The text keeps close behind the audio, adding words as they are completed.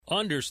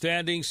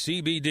Understanding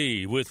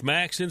CBD with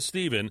Max and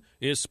Steven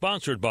is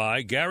sponsored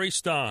by Gary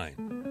Stein.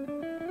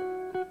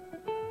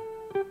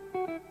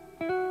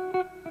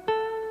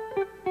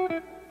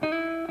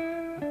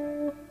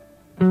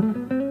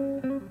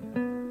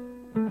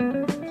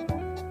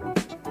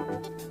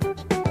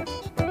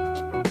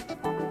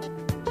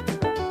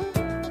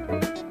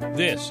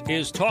 This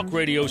is Talk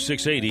Radio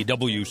 680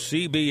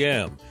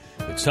 WCBM.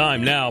 It's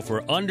time now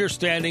for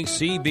Understanding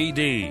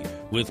CBD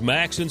with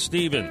Max and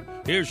Steven.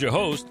 Here's your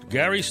host,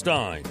 Gary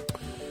Stein.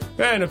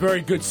 And a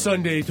very good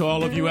Sunday to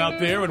all of you out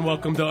there, and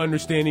welcome to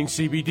Understanding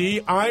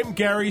CBD. I'm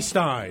Gary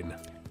Stein.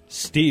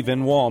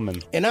 Stephen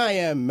Wallman. And I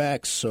am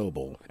Max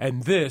Sobel.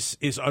 And this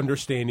is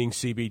Understanding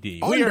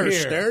CBD.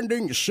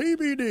 Understanding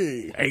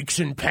CBD. Aches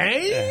and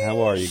pains.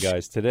 How are you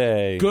guys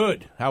today?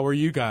 Good. How are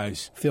you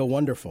guys? Feel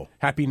wonderful.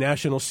 Happy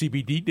National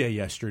CBD Day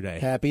yesterday.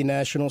 Happy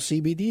National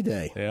CBD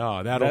Day.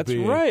 Yeah, That's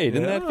right.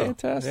 Isn't that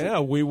fantastic? Yeah,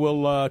 we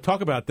will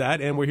talk about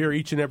that, and we're here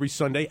each and every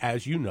Sunday,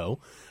 as you know,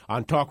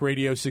 on Talk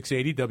Radio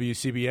 680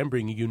 WCBM,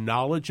 bringing you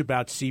knowledge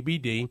about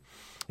CBD.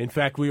 In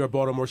fact, we are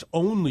Baltimore's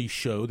only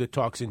show that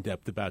talks in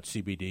depth about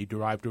CBD,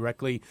 derived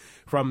directly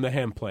from the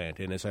hemp plant.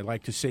 And as I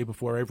like to say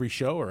before every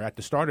show, or at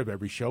the start of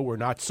every show, we're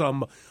not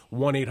some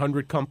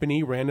 1-800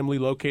 company randomly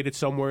located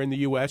somewhere in the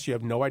U.S. You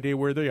have no idea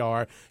where they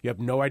are. You have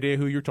no idea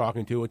who you're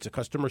talking to. It's a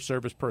customer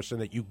service person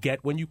that you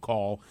get when you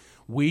call.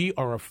 We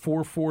are a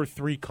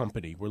 443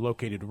 company. We're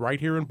located right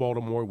here in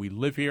Baltimore. We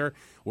live here.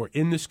 We're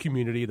in this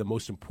community. The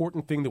most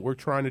important thing that we're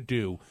trying to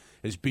do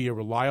is be a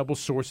reliable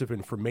source of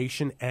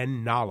information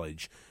and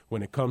knowledge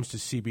when it comes to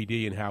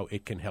CBD and how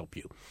it can help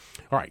you.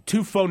 All right,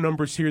 2 phone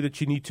numbers here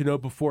that you need to know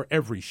before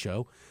every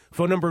show.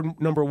 Phone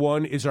number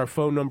 1 is our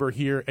phone number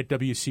here at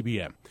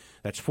WCBM.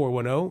 That's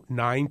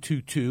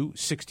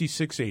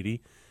 410-922-6680.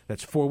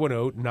 That's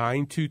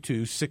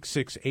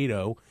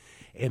 410-922-6680.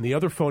 And the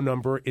other phone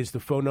number is the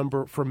phone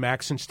number for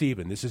Max and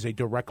Steven. This is a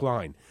direct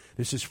line.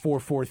 This is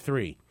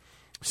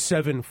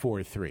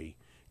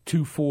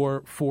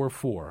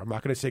 443-743-2444. I'm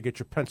not going to say get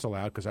your pencil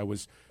out because I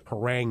was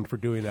harangued for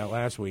doing that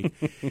last week.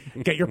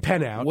 Get your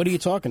pen out. What are you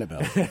talking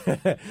about?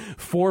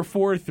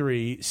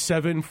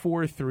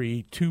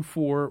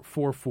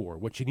 443-743-2444.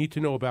 What you need to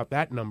know about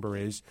that number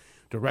is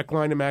direct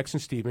line to Max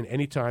and Steven,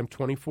 anytime,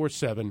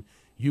 24/7.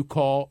 You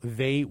call,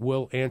 they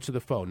will answer the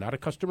phone. Not a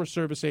customer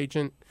service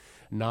agent,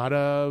 not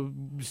a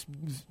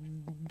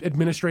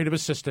administrative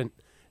assistant.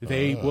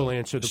 They will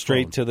answer the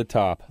Straight phone. to the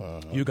top.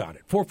 You got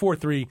it.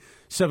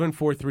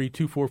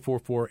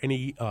 443-743-2444.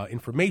 Any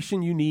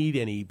information you need,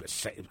 any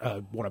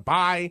want to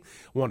buy,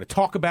 want to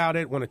talk about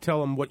it, want to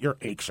tell them what your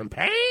aches and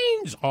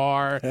pains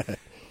are,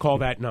 call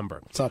that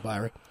number. What's up,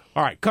 Ira?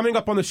 All right, coming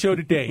up on the show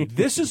today,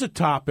 this is a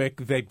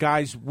topic that,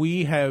 guys,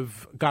 we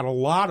have got a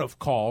lot of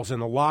calls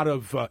and a lot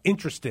of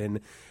interest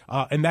in,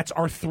 and that's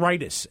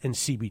arthritis and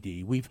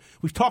CBD. We've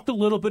talked a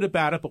little bit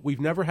about it, but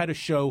we've never had a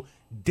show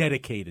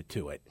dedicated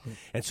to it.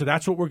 And so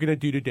that's what we're going to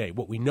do today.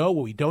 What we know,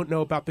 what we don't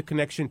know about the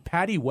connection.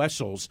 Patty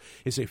Wessels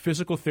is a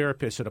physical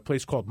therapist at a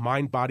place called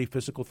Mind Body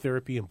Physical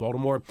Therapy in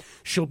Baltimore.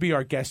 She'll be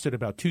our guest at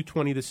about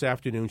 2:20 this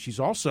afternoon. She's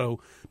also,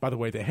 by the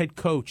way, the head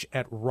coach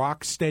at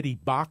Rocksteady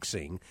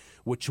Boxing,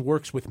 which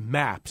works with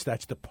MAPS.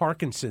 That's the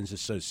Parkinson's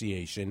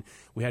Association.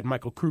 We had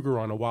Michael Kruger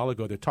on a while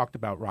ago that talked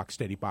about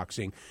Rocksteady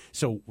Boxing.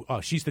 So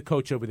she's the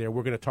coach over there.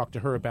 We're going to talk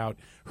to her about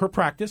her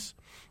practice.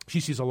 She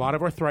sees a lot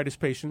of arthritis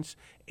patients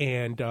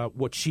and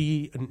what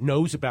she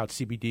knows about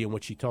CBD and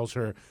what she tells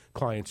her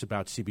clients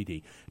about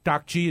CBD.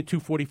 Doc G at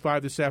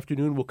 2:45 this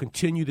afternoon will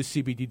continue the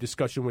CBD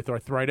discussion with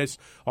arthritis,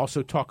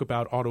 also talk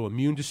about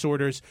autoimmune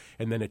disorders,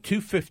 and then at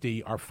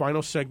 2:50, our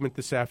final segment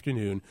this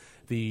afternoon,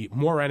 the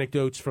more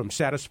anecdotes from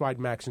satisfied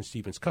Max and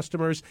Steven's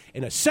customers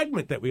in a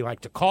segment that we like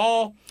to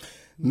call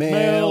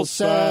Mail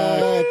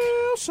Sack.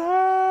 Mail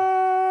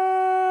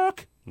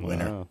Sack.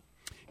 Winner. Wow.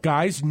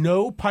 Guys,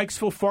 no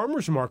Pikesville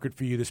Farmers Market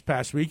for you this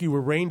past week. You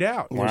were rained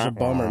out. It was a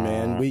bummer,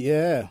 man.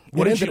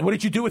 What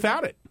did you do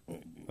without it?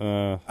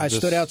 I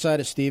stood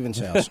outside of Steven's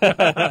house,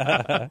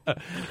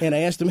 and I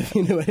asked him if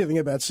he knew anything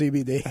about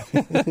CBD.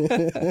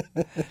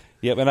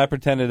 Yep, and I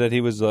pretended that he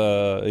was,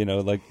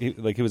 like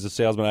he was a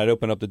salesman. I'd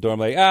open up the door. I'm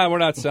like, we're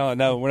not selling.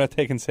 No, we're not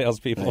taking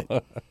salespeople.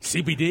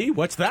 CBD?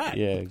 What's that?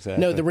 Yeah,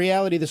 exactly. No, the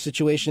reality of the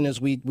situation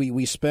is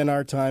we spend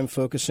our time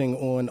focusing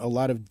on a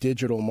lot of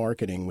digital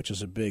marketing, which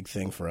is a big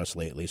thing for us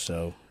lately.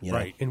 So,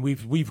 Right, and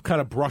we've kind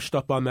of brushed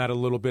up on that a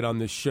little bit on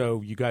this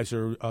show. You guys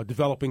are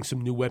developing some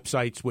new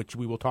websites, which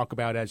we will talk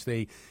about as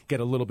they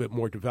get a little bit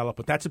more developed.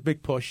 But that's a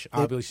big push,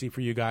 obviously,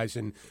 for you guys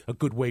and a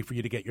good way for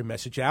you to get your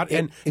message out.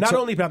 And not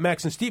only about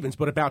Max and Stevens,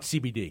 but about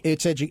CBD.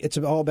 It's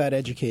all about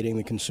educating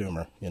the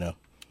consumer,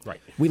 Right.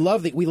 We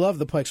love the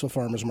Pikesville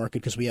Farmers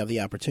Market because we have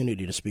the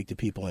opportunity to speak to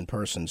people in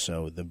person.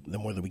 So the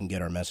more that we can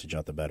get our message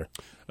out, the better.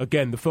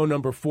 Again, the phone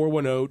number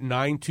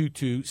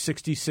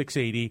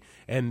 410-922-6680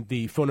 and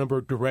the phone number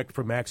direct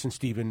for Max and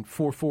Steven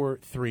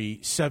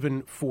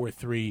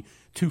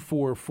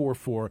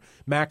 443-743-2444.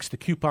 Max, the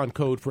coupon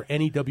code for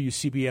any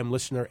WCBM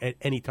listener at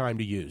any time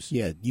to use.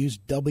 Yeah, use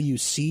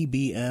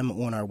WCBM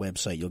on our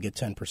website. You'll get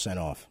 10%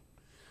 off.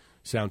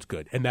 Sounds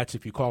good. And that's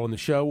if you call in the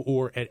show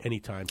or at any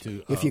time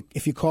to.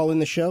 If you call in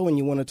the show and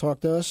you want to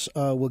talk to us,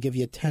 we'll give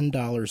you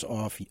 $10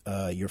 off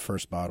your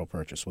first bottle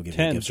purchase. We'll give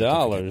you a gift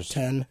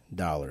certificate.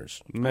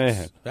 $10.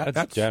 Man,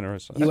 that's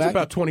generous. That's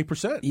about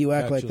 20%. You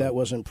act like that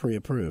wasn't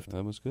pre-approved.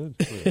 That was good.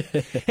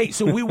 Hey,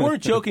 so we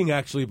weren't joking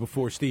actually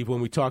before, Steve,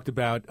 when we talked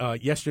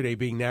about yesterday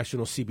being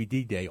National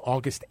CBD Day,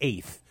 August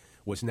 8th.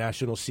 Was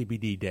National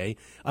CBD Day.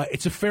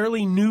 It's a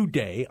fairly new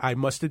day, I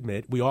must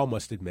admit. We all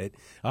must admit.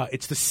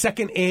 It's the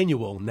second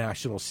annual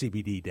National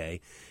CBD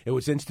Day. It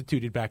was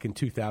instituted back in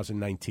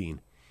 2019.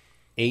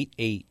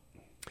 8/8.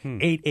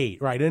 8/8,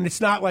 right? And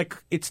it's not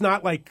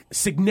like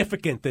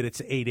significant that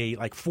it's 8/8.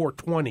 Like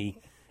 4/20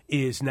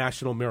 is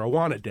National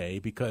Marijuana Day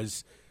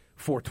because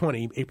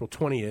 4/20, April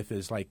 20th,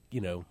 is like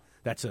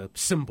that's a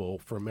symbol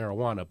for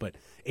marijuana, but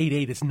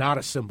 8/8 is not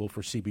a symbol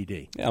for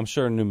CBD. Yeah, I'm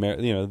sure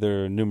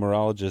their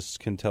numerologists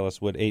can tell us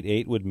what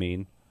 8/8 would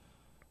mean.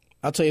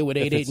 I'll tell you what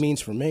 8/8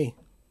 means for me.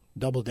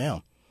 Double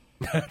down.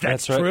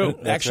 That's right. true.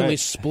 Actually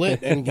split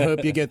and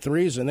hope you get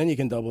threes, and then you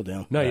can double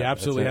down. No, you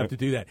absolutely have to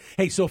do that.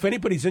 Hey, so if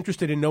anybody's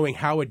interested in knowing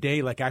how a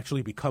day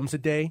actually becomes a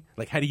day,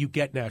 like how do you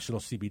get National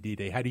CBD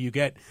Day? How do you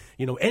get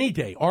any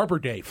day, Arbor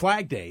Day,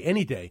 Flag Day,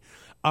 any day?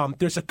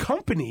 There's a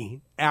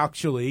company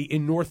actually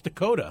in North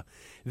Dakota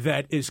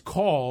that is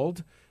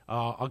called.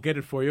 I'll get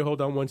it for you.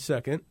 Hold on one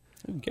second.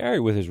 Gary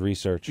with his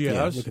research. Yes.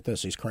 Yeah, look at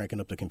this. He's cranking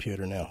up the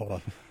computer now. Hold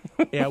on.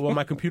 Yeah, well,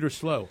 my computer's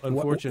slow,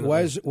 unfortunately.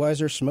 Why is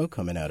there smoke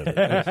coming out of it?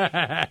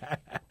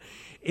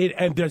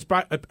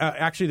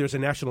 There's a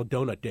National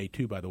Donut Day,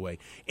 too, by the way.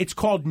 It's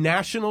called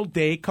National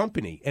Day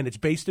Company, and it's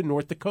based in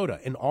North Dakota.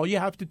 And all you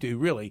have to do,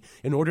 really,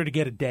 in order to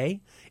get a day,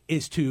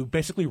 is to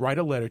basically write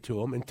a letter to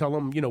them and tell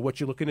them,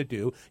 what you're looking to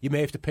do. You may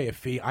have to pay a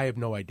fee. I have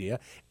no idea.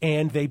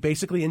 And they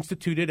basically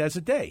institute it as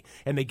a day.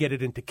 And they get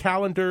it into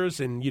calendars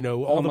and,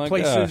 all the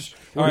places.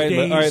 All right,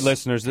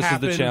 listeners, this is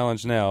the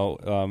challenge now.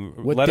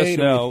 Let us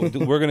know.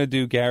 We're going to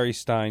do Gary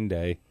Stein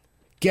Day.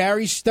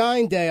 Gary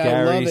Stein Day, I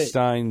love it. Gary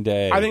Stein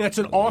Day. I think that's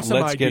an awesome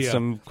idea. Let's get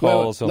some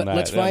calls on that.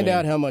 Let's find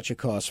out how much it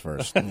costs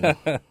first.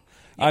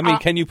 I mean,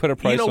 can you put a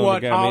price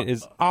on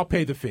it? I'll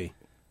pay the fee.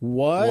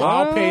 What?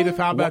 I'll pay the fee.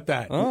 How about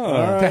that?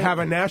 To have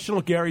a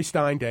National Gary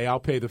Stein Day, I'll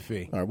pay the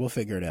fee. All right, we'll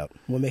figure it out.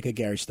 We'll make a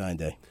Gary Stein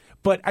Day.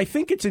 But I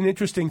think it's an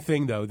interesting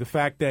thing, though, the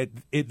fact that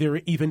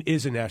there even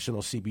is a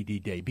National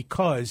CBD Day,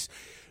 because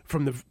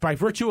by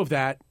virtue of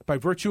that, by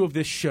virtue of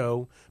this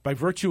show, by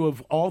virtue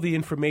of all the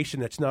information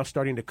that's now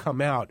starting to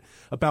come out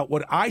about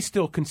what I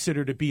still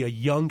consider to be a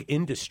young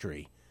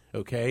industry.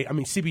 Okay, I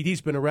mean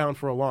CBD's been around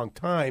for a long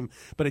time,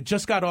 but it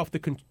just got off the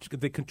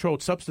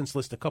controlled substance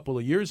list a couple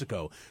of years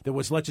ago. There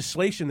was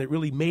legislation that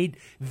really made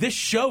this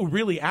show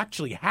really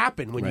actually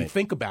happen when you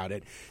think about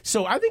it.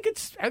 So I think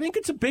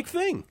it's a big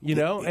thing,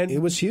 And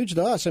it was huge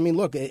to us. I mean,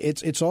 look,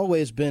 it's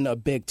always been a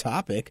big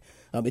topic.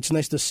 It's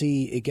nice to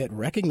see it get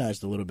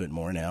recognized a little bit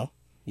more now.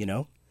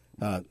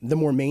 The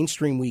more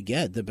mainstream we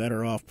get, the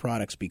better off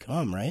products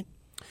become, right?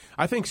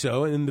 I think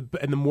so, and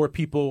the more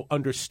people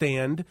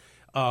understand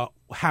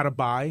how to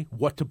buy,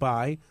 what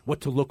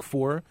to look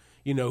for,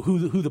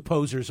 who the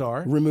posers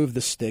are. Remove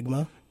the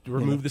stigma.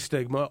 The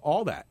stigma,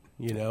 all that,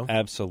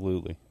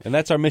 Absolutely. And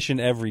that's our mission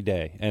every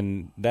day.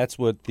 And that's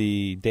what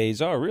the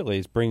days are, really,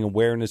 is bring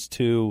awareness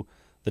to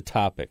the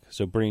topic.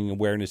 So bringing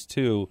awareness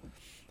to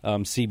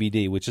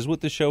CBD, which is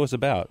what the show is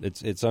about.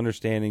 It's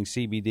understanding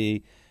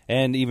CBD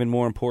and, even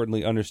more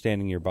importantly,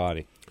 understanding your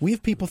body. We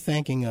have people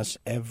thanking us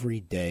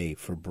every day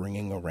for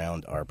bringing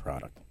around our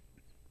product.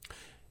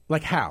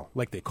 Like how?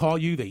 Like they call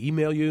you, they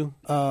email you?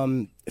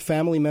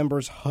 Family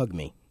members hug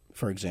me,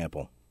 for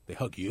example. They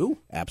hug you?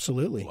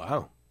 Absolutely.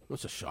 Wow.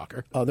 That's a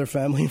shocker. Other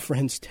family and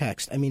friends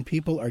text. I mean,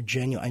 people are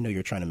genuine. I know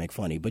you're trying to make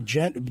funny, but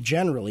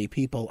generally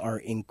people are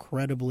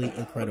incredibly,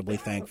 incredibly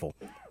thankful.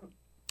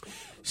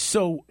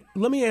 So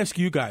let me ask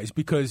you guys,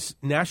 because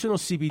National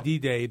CBD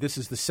Day, this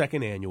is the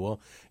second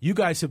annual. You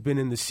guys have been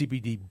in the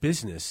CBD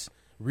business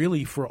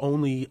really for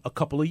only a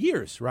couple of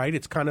years, right?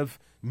 It's kind of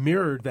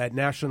mirrored that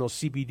National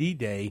CBD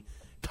Day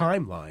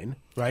timeline,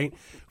 right?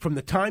 From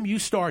the time you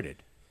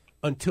started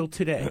until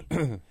today,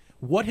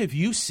 what have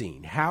you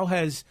seen? How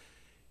have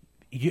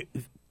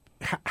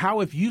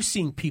you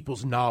seen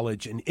people's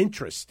knowledge and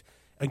interest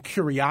and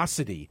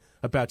curiosity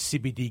about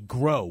CBD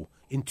grow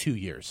in 2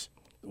 years?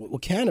 Well,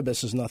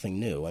 cannabis is nothing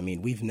new. I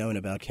mean, we've known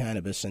about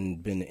cannabis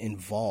and been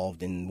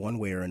involved in one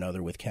way or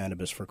another with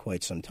cannabis for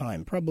quite some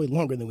time, probably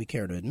longer than we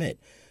care to admit.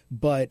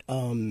 But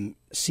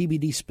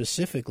CBD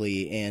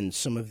specifically and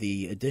some of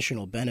the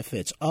additional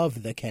benefits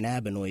of the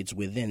cannabinoids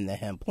within the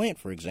hemp plant,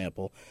 for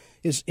example,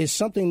 is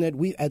something that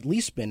we've at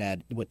least been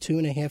at,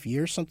 2.5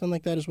 years, something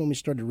like that is when we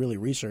started really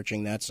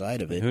researching that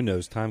side of it. Who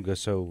knows? Time goes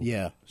so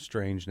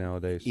strange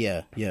nowadays.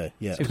 Yeah.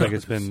 Seems like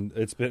it's been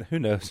who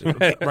knows?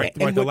 right,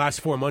 the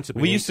last 4 months have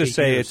been we used to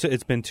say years.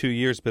 it's been 2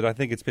 years, but I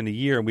think it's been a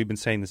year, and we've been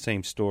saying the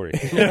same story.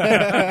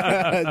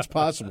 It's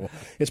possible.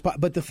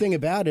 But the thing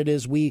about it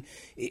is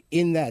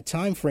in that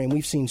time frame,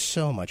 we've seen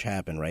so much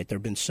happen, right? There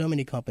have been so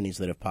many companies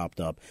that have popped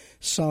up,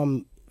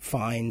 some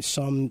fine,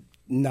 some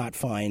not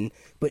fine.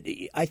 But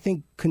I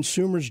think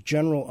consumers'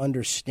 general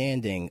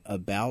understanding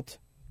about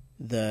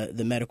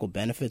the medical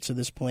benefits of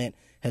this plant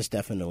has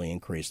definitely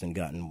increased and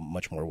gotten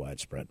much more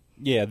widespread.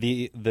 Yeah,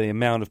 the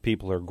amount of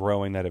people are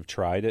growing that have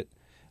tried it.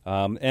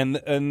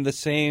 And the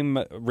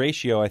same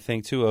ratio, I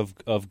think, too,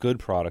 of good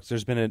products.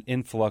 There's been an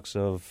influx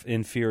of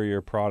inferior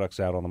products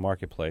out on the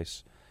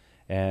marketplace,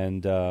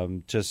 and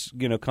just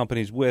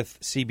companies with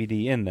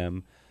CBD in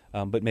them,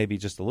 but maybe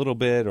just a little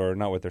bit or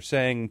not what they're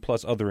saying,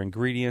 plus other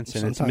ingredients,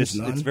 and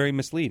it's very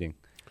misleading.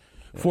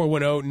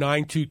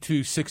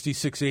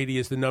 410-922-6680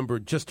 is the number.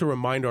 Just to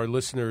remind our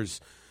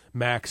listeners,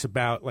 Max,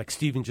 about, like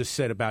Stephen just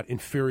said, about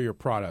inferior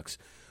products.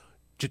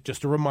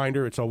 Just a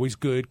reminder, it's always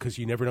good because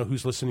you never know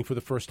who's listening for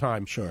the first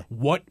time. Sure.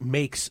 What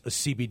makes a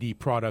CBD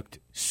product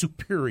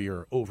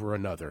superior over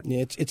another?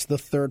 Yeah, it's the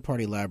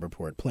third-party lab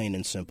report, plain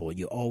and simple.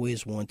 You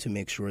always want to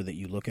make sure that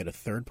you look at a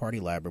third-party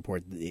lab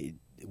report.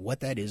 What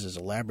that is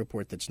a lab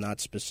report that's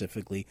not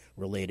specifically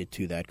related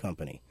to that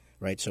company.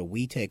 Right, so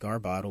we take our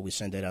bottle, we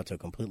send it out to a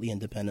completely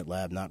independent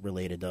lab, not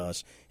related to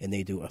us, and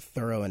they do a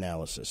thorough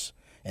analysis.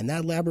 And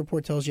that lab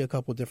report tells you a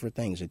couple of different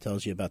things. It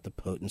tells you about the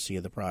potency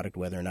of the product,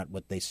 whether or not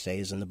what they say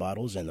is in the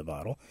bottle is in the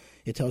bottle.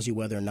 It tells you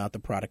whether or not the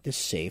product is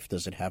safe.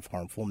 Does it have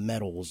harmful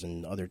metals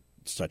and other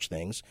such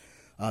things?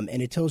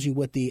 And it tells you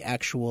what the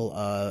actual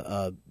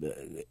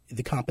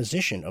the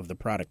composition of the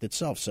product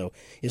itself. So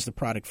is the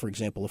product, for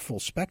example, a full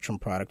spectrum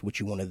product? What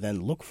you want to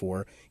then look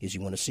for is you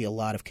want to see a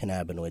lot of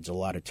cannabinoids, a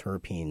lot of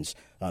terpenes.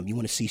 You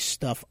want to see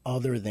stuff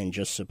other than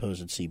just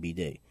supposed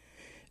CBD.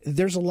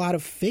 There's a lot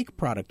of fake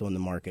product on the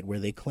market where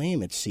they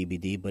claim it's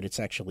CBD, but it's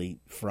actually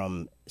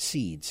from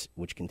seeds,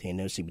 which contain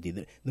no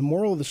CBD. The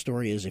moral of the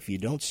story is if you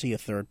don't see a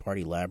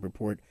third-party lab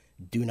report,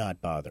 do not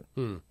bother.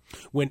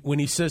 When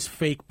he says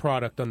fake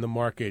product on the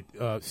market,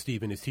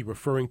 Stephen, is he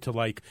referring to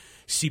like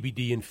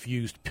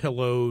CBD-infused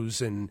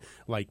pillows and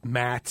like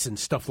mats and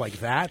stuff like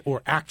that,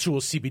 or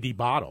actual CBD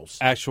bottles?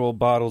 Actual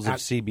bottles of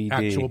CBD.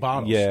 Actual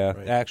bottles. Yeah,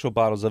 right. Actual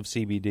bottles of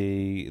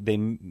CBD. They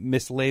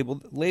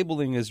mislabeled.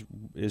 Labeling is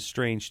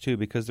strange too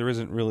because there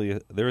isn't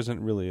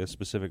really a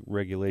specific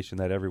regulation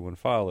that everyone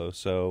follows.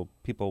 So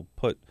people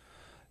put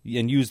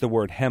and use the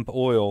word hemp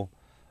oil.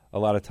 A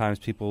lot of times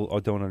people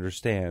don't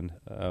understand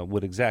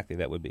what exactly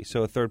that would be.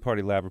 So a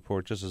third-party lab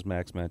report, just as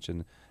Max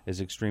mentioned, is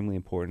extremely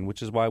important,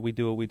 which is why we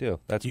do what we do.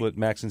 That's what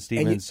Max and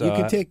Stevens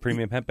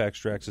premium hemp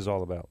extracts is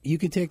all about. You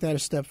can take that a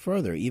step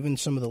further. Even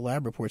some of the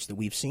lab reports that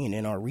we've seen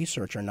in our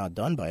research are not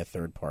done by a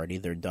third party.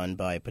 They're done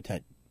by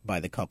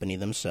the company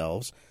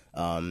themselves.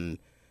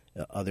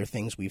 Other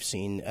things we've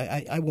seen,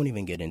 I won't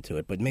even get into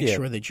it, but make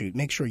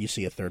sure you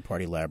see a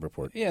third-party lab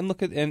report. Yeah, and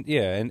look at and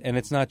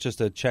it's not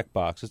just a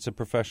checkbox; it's a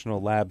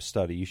professional lab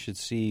study. You should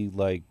see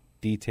like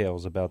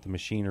details about the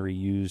machinery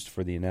used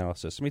for the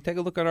analysis. I mean, take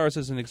a look at ours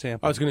as an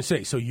example. I was going to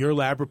say, so your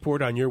lab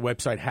report on your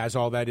website has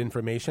all that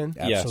information?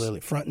 Absolutely,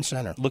 yes. Front and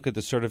center. Look at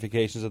the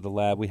certifications of the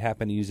lab. We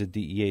happen to use a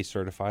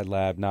DEA-certified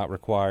lab, not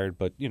required,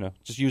 but,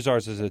 just use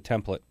ours as a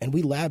template. And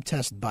we lab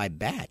test by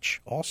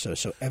batch also,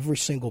 so every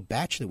single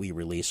batch that we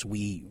release,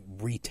 we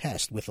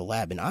retest with the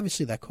lab, and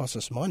obviously that costs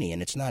us money,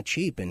 and it's not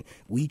cheap, and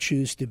we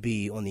choose to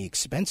be on the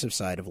expensive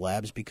side of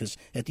labs because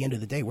at the end of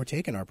the day, we're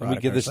taking our product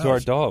we give ourselves. this to our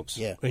dogs.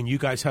 Yeah. And you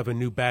guys have a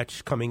new batch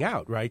coming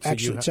out, right? So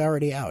Actually, it's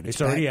already out.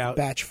 It's already out.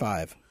 Batch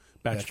 5.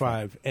 Batch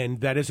 5. And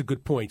that is a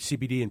good point.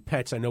 CBD and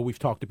pets, I know we've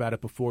talked about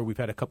it before. We've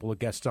had a couple of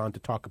guests on to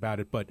talk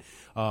about it, but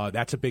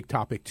that's a big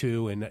topic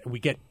too. And we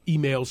get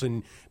emails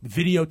and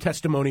video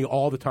testimony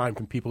all the time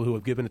from people who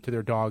have given it to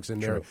their dogs,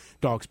 and their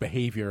dog's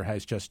behavior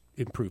has just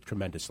improved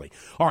tremendously.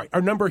 All right,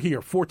 our number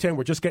here, 410,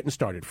 we're just getting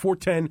started,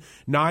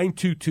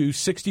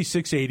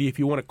 410-922-6680 if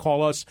you want to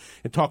call us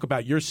and talk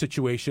about your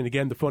situation.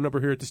 Again, the phone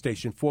number here at the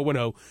station,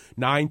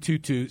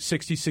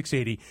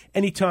 410-922-6680.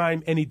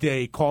 Anytime, any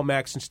day, call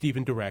Max and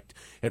Stephen direct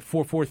at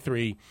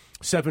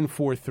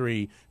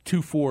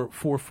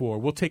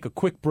 443-743-2444. We'll take a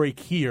quick break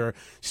here.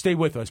 Stay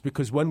with us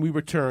because when we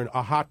return,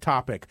 a hot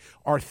topic,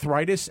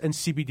 arthritis and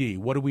CBD.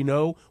 What do we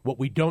know? What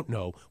we don't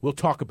know? We'll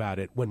talk about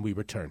it when we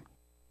return.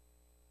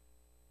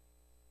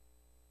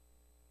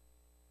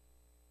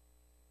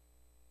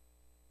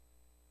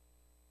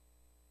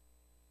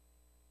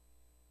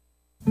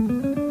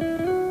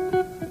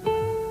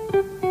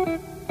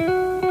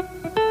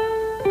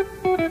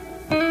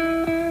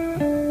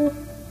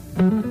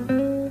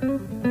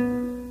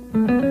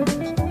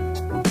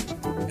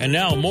 And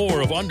now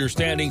more of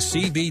Understanding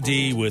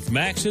CBD with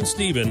Max and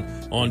Stephen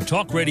on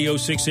Talk Radio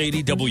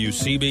 680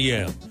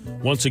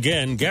 WCBM. Once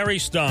again, Gary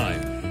Stein.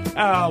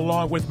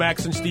 Along with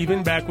Max and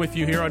Stephen, back with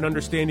you here on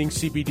Understanding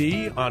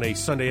CBD on a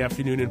Sunday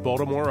afternoon in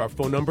Baltimore. Our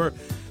phone number,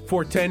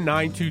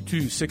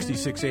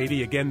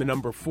 410-922-6680. Again, the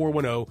number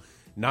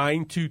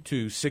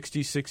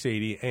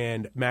 410-922-6680.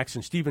 And Max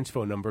and Stephen's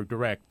phone number,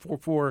 direct,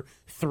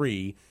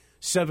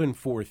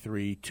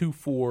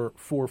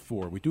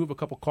 443-743-2444. We do have a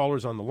couple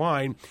callers on the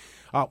line.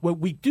 Well,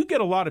 we do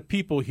get a lot of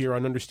people here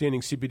on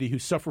Understanding CBD who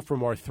suffer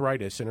from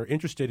arthritis and are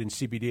interested in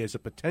CBD as a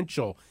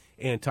potential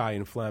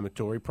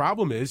anti-inflammatory.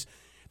 Problem is,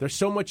 there's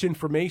so much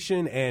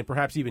information and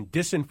perhaps even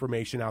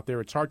disinformation out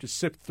there, it's hard to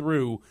sift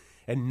through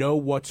and know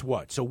what's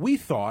what. So we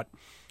thought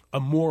a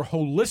more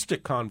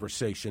holistic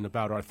conversation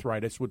about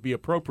arthritis would be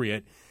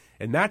appropriate,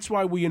 and that's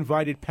why we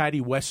invited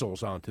Patty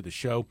Wessels onto the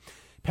show.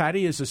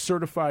 Patty is a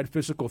certified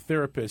physical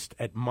therapist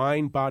at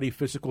Mind Body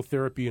Physical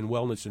Therapy and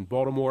Wellness in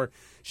Baltimore.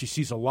 She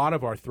sees a lot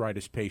of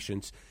arthritis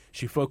patients.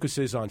 She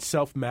focuses on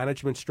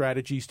self-management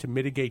strategies to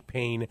mitigate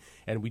pain,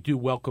 and we do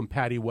welcome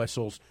Patty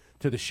Wessels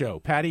to the show.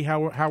 Patty,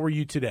 how are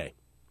you today?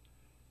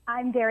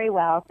 I'm very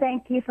well.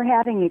 Thank you for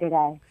having me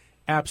today.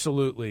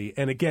 Absolutely.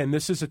 And again,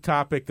 this is a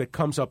topic that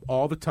comes up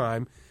all the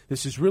time.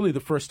 This is really the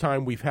first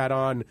time we've had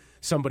on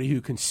somebody who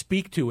can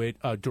speak to it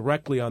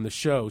directly on the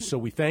show, so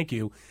we thank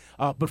you.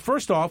 But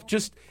first off,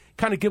 just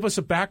kind of give us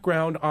a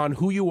background on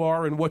who you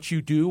are and what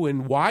you do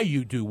and why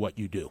you do what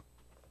you do.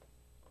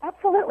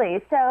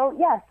 Absolutely. So,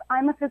 yes,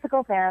 I'm a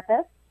physical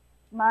therapist.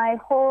 My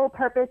whole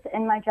purpose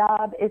in my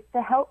job is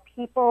to help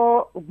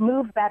people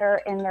move better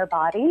in their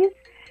bodies,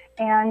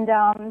 and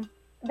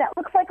that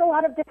looks like a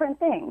lot of different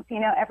things.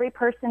 You know, every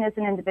person is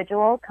an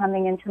individual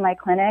coming into my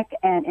clinic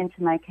and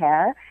into my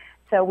care.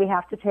 So we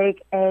have to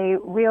take a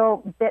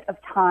real bit of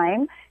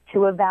time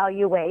to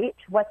evaluate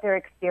what they're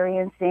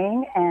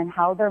experiencing and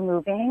how they're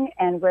moving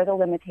and where the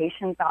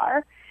limitations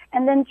are,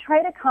 and then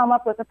try to come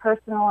up with a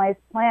personalized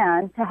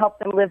plan to help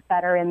them live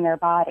better in their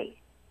body.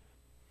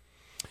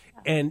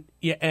 And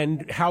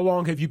how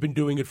long have you been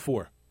doing it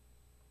for?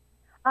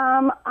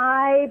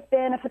 I've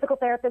been a physical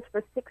therapist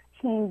for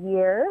 16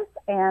 years,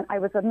 and I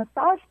was a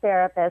massage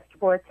therapist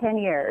for 10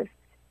 years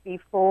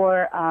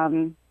before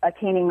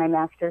attaining my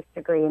master's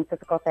degree in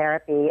physical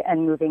therapy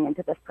and moving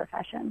into this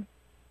profession.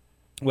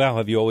 Wow,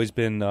 have you always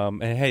been,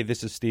 hey,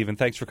 this is Stephen.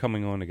 Thanks for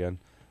coming on again.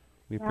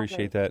 We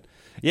appreciate that.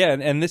 Yeah,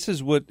 and this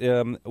is what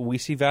we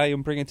see value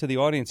in bringing to the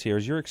audience here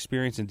is your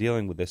experience in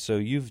dealing with this. So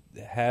you've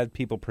had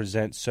people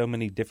present so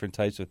many different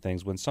types of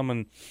things. When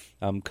someone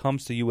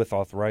comes to you with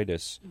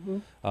arthritis,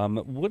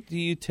 what do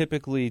you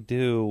typically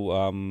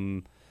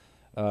do?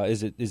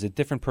 Is it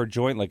different per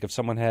joint? Like if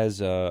someone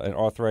has an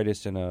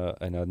arthritis in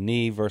a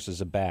knee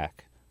versus a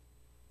back?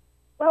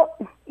 Well,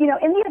 you know,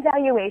 in the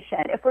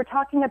evaluation, if we're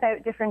talking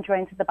about different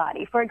joints of the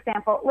body, for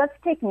example, let's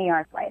take knee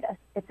arthritis.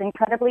 It's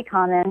incredibly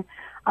common.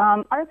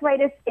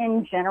 Arthritis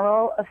in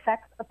general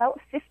affects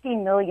about 50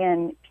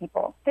 million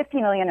people,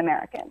 50 million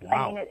Americans.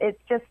 Wow. I mean,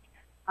 it's just,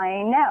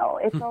 I know,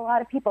 it's a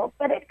lot of people,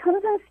 but it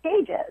comes in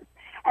stages.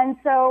 And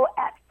so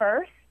at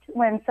first,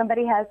 when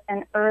somebody has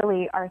an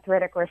early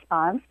arthritic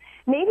response,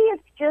 maybe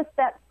it's just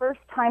that first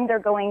time they're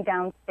going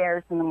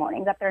downstairs in the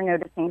morning that they're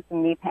noticing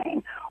some knee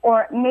pain.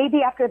 Or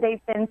maybe after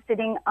they've been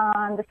sitting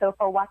on the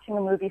sofa watching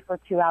a movie for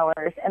 2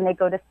 hours and they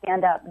go to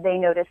stand up, they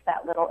notice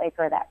that little ache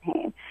or that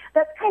pain.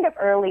 That's kind of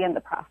early in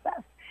the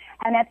process.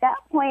 And at that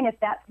point, if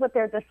that's what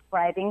they're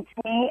describing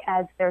to me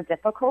as their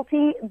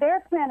difficulty,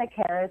 their plan of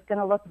care is going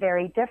to look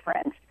very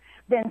different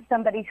than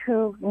somebody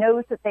who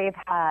knows that they've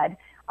had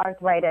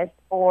arthritis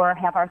or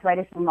have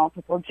arthritis in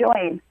multiple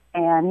joints,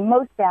 and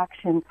most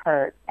actions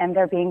hurt, and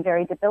they're being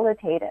very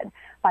debilitated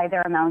by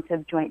their amounts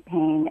of joint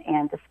pain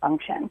and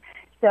dysfunction.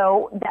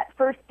 So that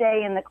first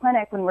day in the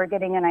clinic when we're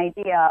getting an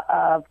idea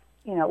of,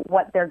 you know,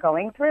 what they're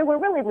going through, we're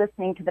really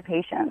listening to the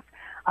patients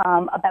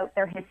about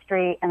their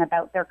history and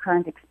about their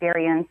current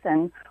experience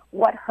and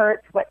what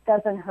hurts, what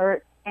doesn't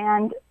hurt,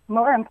 and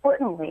more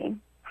importantly,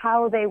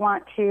 how they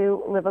want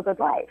to live a good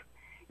life.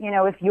 You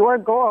know, if your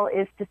goal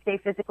is to stay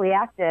physically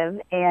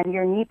active and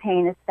your knee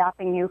pain is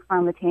stopping you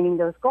from attaining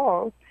those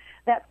goals,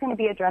 that's going to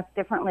be addressed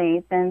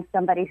differently than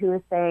somebody who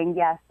is saying,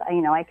 yes,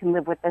 I can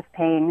live with this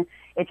pain.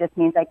 It just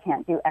means I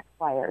can't do X,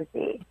 Y, or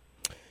Z.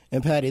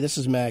 And Patty, this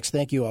is Max.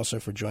 Thank you also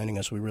for joining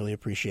us. We really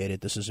appreciate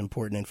it. This is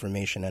important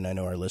information, and I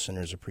know our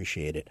listeners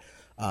appreciate it.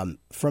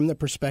 From the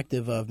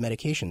perspective of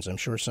medications, I'm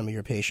sure some of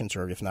your patients,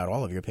 or if not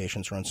all of your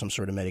patients, are on some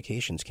sort of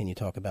medications. Can you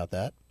talk about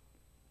that?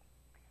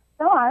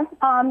 So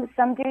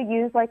some do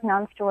use like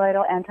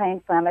nonsteroidal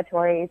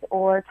anti-inflammatories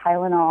or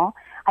Tylenol.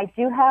 I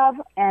do have,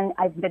 and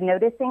I've been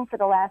noticing for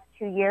the last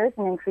 2 years,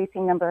 an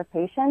increasing number of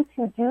patients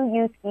who do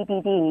use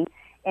CBD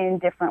in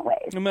different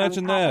ways.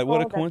 Imagine that.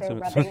 What a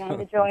coincidence. Rubbing on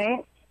the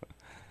joint,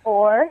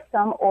 or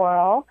some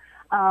oral.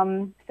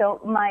 So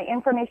my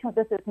information with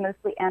this is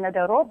mostly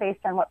anecdotal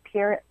based on what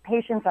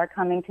patients are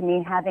coming to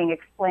me having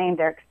explained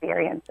their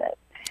experiences.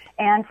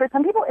 And for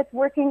some people, it's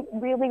working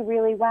really,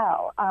 really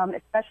well,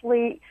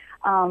 especially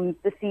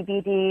the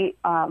CBD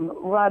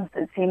rubs.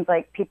 It seems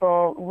like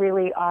people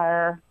really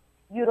are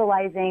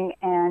utilizing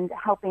and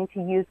helping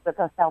to use with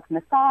a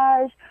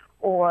self-massage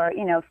or,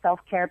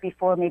 self-care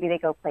before maybe they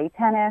go play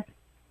tennis,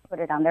 put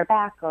it on their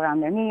back or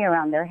on their knee or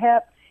on their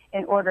hip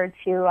in order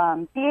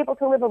to be able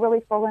to live a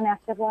really full and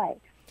active life.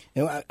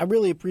 I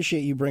really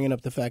appreciate you bringing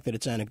up the fact that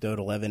it's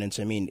anecdotal evidence.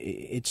 I mean,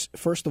 it's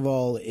first of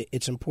all,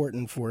 it's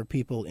important for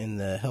people in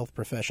the health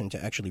profession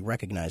to actually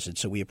recognize it.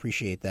 So we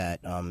appreciate that.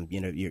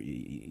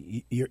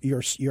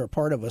 You're a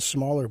part of a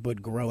smaller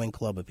but growing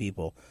club of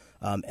people.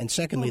 And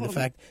secondly, the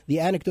fact, the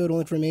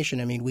anecdotal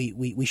information. I mean,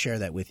 we share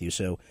that with you.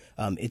 So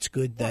it's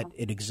good that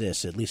it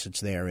exists. At least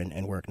it's there,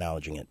 and we're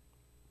acknowledging it.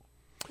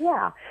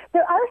 Yeah,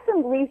 there are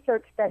some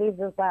research studies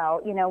as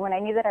well. You know, when I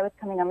knew that I was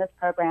coming on this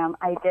program,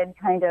 I did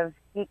kind of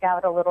geek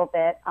out a little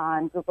bit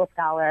on Google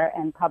Scholar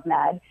and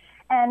PubMed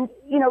and,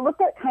 you know,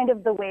 looked at kind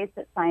of the ways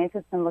that science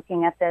has been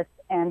looking at this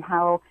and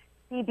how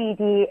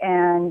CBD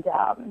and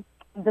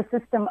the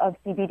system of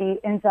CBD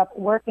ends up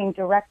working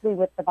directly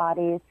with the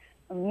body's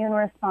immune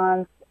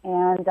response.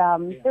 And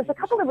there's a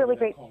couple of really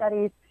great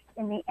studies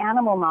in the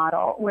animal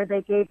model where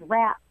they gave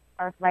rats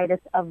arthritis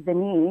of the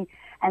knee,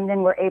 and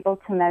then we're able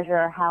to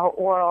measure how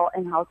oral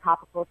and how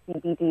topical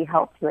CBD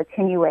help to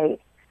attenuate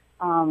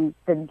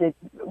the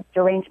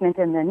derangement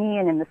in the knee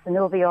and in the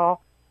synovial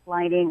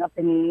lining of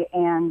the knee,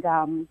 and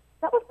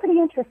that was pretty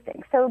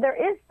interesting. So there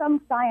is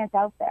some science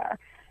out there,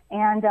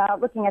 and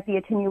looking at the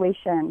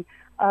attenuation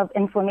of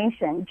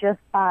inflammation just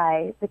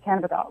by the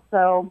cannabidiol.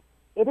 So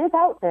it is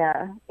out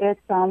there.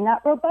 It's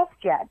not robust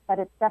yet, but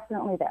it's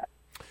definitely there.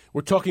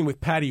 We're talking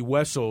with Patty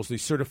Wessels, the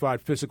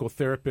certified physical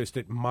therapist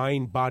at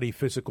Mind Body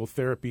Physical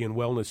Therapy and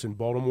Wellness in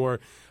Baltimore.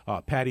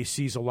 Patty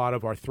sees a lot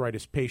of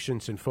arthritis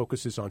patients and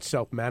focuses on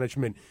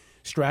self-management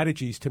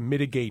strategies to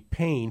mitigate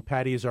pain.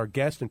 Patty is our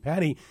guest. And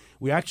Patty,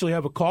 we actually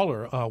have a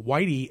caller,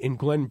 Whitey in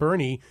Glen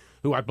Burnie,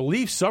 who I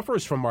believe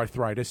suffers from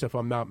arthritis, if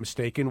I'm not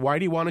mistaken.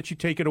 Whitey, why don't you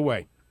take it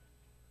away?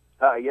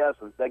 Yes,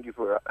 and thank you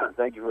for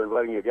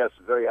inviting your guests.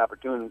 It's very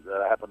opportune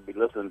that I happen to be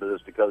listening to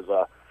this because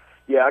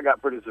I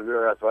got pretty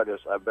severe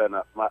arthritis.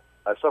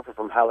 I suffer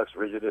from hallux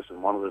rigidus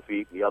in one of the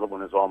feet. The other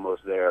one is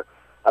almost there.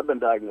 I've been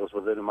diagnosed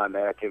with it in my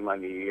neck, in my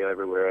knee,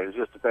 everywhere, and it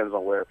just depends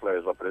on where it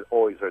flares up, but it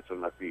always hurts in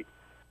my feet.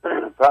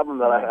 The problem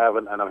that I have,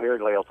 and I'm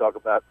hearing Lael talk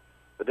about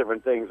the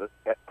different things,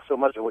 so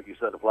much of what you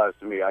said applies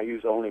to me. I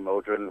use only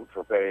Motrin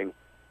for pain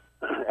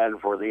and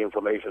for the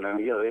inflammation, and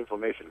the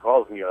inflammation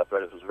causing the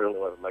arthritis is really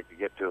what I'd like to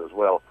get to as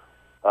well.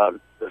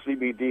 The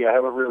CBD, I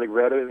haven't really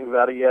read anything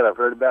about it yet. I've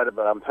heard about it,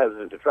 but I'm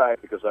hesitant to try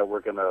it because I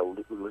work in a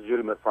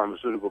legitimate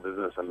pharmaceutical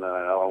business, and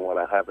I don't want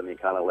to have any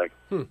kind of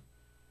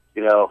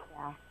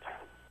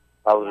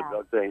positive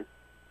drug thing.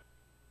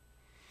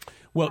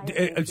 Well,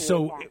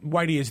 so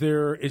Whitey, is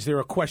there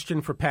a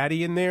question for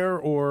Patty in there,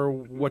 or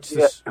what's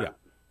this? Yeah.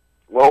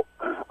 Well,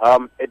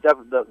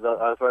 the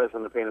arthritis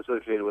and the pain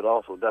associated with it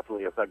also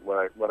definitely affect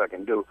what I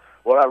can do.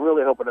 What I'm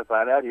really hoping to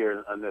find out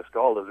here on this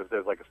call is if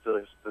there's like a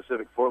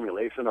specific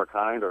formulation or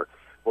kind, or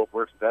what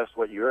works best,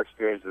 what your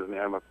experience is,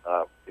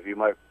 if you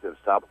might, if it's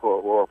topical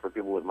or oral for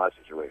people with my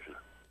situation.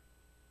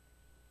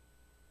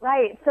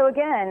 Right. So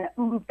again,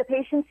 the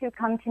patients who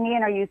come to me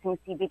and are using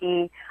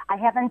CBD, I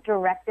haven't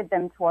directed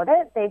them toward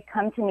it. They've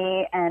come to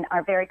me and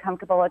are very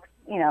comfortable,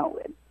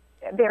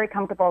 very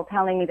comfortable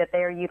telling me that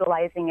they're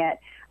utilizing it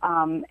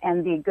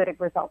and the good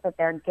result that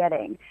they're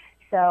getting.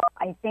 So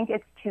I think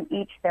it's to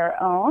each their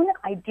own.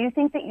 I do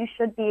think that you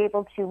should be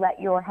able to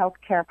let your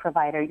healthcare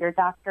provider, your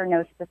doctor,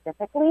 know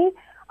specifically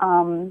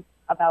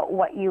about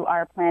what you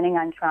are planning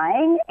on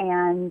trying.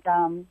 And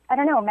I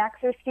don't know, Max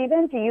or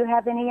Stephen, do you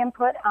have any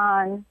input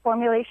on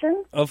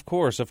formulations? Of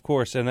course,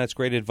 and that's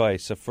great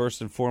advice. So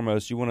first and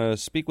foremost, you want to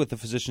speak with the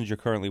physicians you're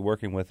currently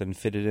working with and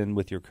fit it in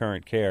with your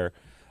current care.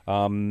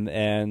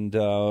 And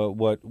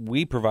what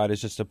we provide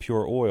is just a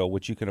pure oil,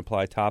 which you can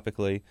apply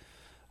topically,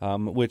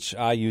 which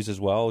I use as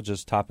well,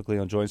 just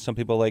topically on joints. Some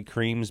people like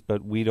creams,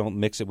 but we don't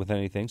mix it with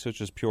anything, so it's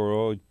just pure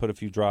oil. You put a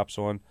few drops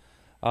on,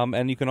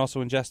 and you can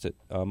also ingest it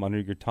under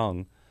your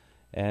tongue,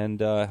 and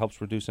helps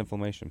reduce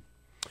inflammation.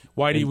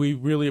 Whitey, we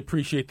really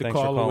appreciate the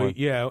call.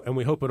 And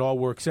we hope it all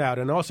works out.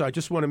 And also, I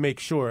just want to make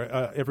sure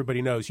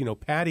everybody knows,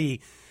 Patty,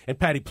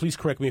 please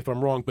correct me if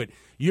I'm wrong, but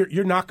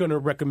you're not going to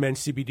recommend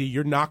CBD.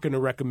 You're not going to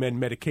recommend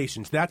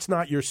medications. That's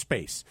not your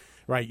space,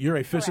 right? You're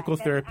a physical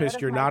therapist.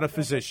 You're not a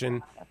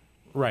physician.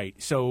 Right.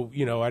 So,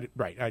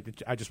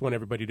 I just want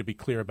everybody to be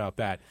clear about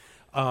that.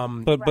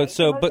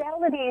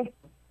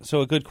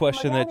 So a good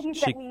question that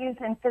we use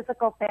in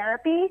physical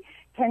therapy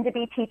tend to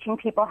be teaching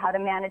people how to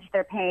manage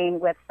their pain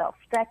with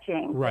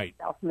self-stretching, right,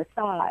 with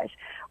self-massage,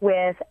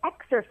 with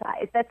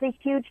exercise. That's a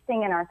huge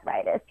thing in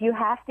arthritis. You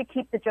have to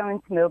keep the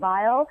joints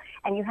mobile,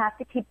 and you have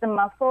to keep the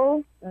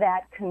muscles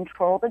that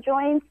control the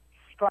joints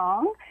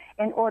strong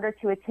in order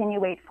to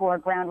attenuate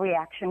foreground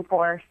reaction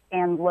force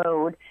and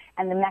load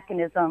and the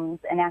mechanisms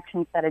and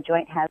actions that a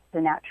joint has to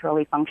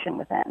naturally function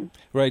within.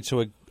 Right.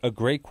 So a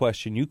great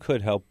question you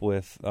could help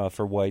with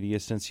for Whitey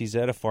is, since he's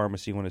at a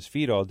pharmacy on his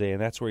feet all day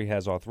and that's where he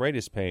has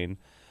arthritis pain,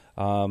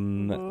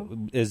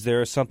 is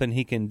there something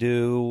he can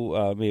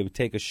do, maybe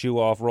take a shoe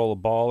off, roll a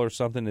ball or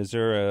something? Is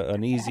there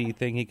an easy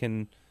thing you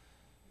can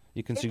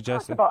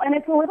suggest? Possible. And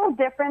it's a little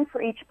different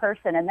for each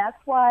person. And that's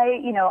why,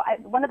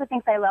 one of the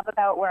things I love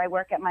about where I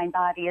work at Mind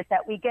Body is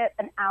that we get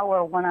an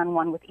hour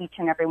one-on-one with each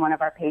and every one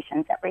of our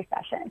patients every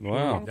session.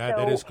 Wow,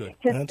 that is good.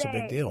 That's a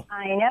big deal.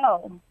 I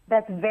know.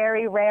 That's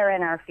very rare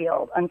in our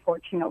field,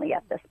 unfortunately,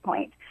 at this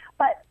point.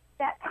 But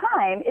that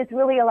time is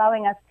really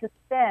allowing us to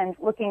spend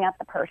looking at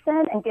the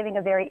person and giving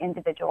a very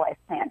individualized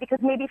plan. Because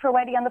maybe for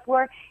Whitey on the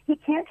floor, he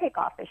can't take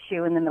off his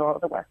shoe in the middle of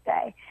the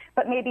workday.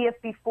 But maybe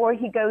if before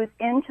he goes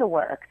into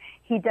work,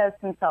 he does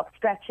some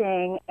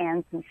self-stretching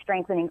and some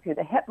strengthening through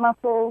the hip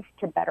muscles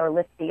to better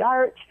lift the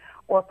arch,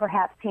 or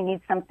perhaps he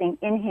needs something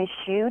in his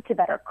shoe to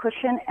better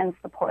cushion and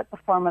support the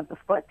form of the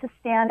foot to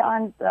stand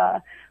on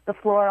the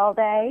floor all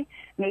day.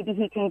 Maybe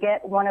he can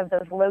get one of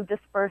those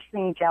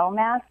low-dispersing gel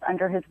mats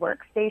under his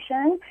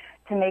workstation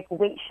to make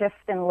weight shift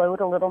and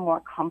load a little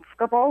more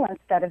comfortable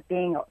instead of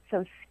being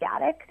so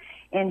static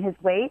in his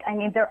weight. I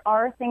mean, there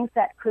are things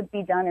that could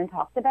be done and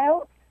talked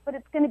about, but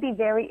it's going to be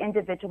very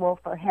individual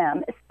for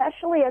him,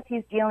 especially as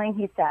he's dealing,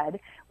 he said,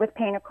 with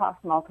pain across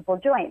multiple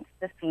joints.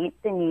 The feet,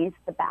 the knees,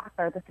 the back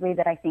are the three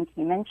that I think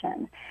he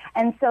mentioned.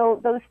 And so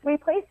those three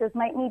places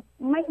might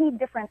need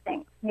different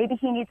things. Maybe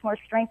he needs more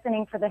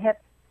strengthening for the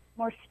hips,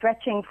 more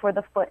stretching for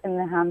the foot and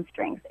the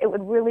hamstrings. It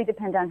would really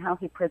depend on how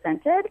he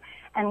presented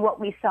and what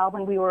we saw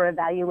when we were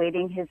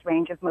evaluating his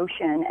range of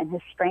motion and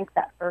his strength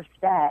that first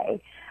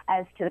day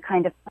as to the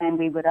kind of plan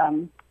we would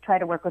try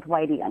to work with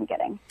Whitey on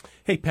getting.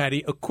 Hey,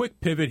 Patty, a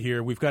quick pivot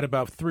here. We've got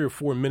about 3 or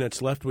 4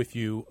 minutes left with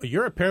you.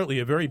 You're apparently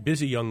a very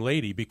busy young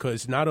lady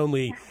because not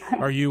only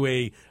are you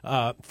a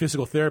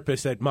physical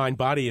therapist at Mind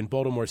Body in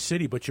Baltimore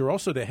City, but you're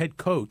also the head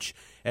coach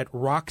at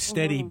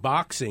Rocksteady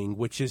Boxing,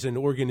 which is an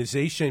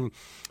organization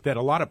that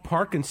a lot of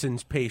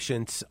Parkinson's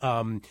patients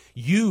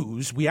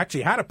use. We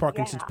actually had a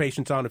Parkinson's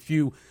patient on a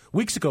few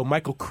weeks ago,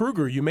 Michael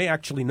Kruger. You may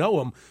actually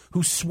know him,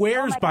 who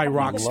swears by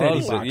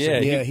Rocksteady Boxing.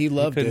 Yeah, he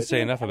loved couldn't it.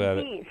 say enough about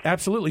it.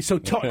 Absolutely. So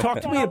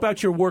talk to me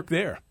about your work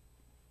there.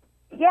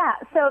 Yeah,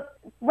 so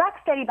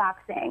Rocksteady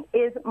Boxing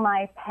is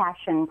my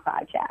passion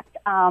project.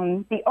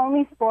 The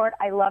only sport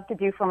I love to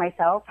do for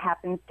myself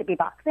happens to be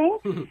boxing.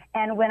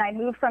 And when I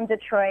moved from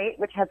Detroit,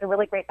 which has a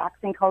really great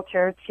boxing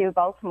culture, to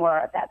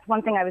Baltimore, that's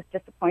one thing I was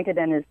disappointed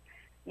in is,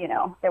 you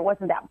know, there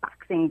wasn't that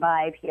boxing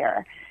vibe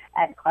here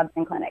at clubs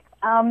and clinics.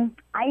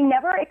 I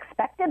never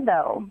expected,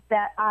 though,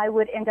 that I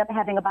would end up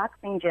having a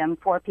boxing gym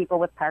for people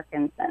with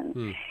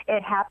Parkinson's.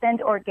 It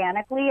happened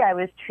organically. I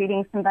was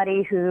treating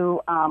somebody who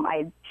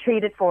I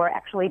treated for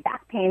actually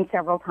back pain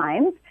several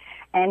times,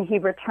 and he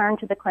returned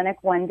to the clinic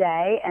one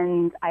day,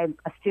 and I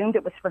assumed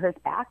it was for his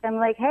back. I'm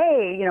like,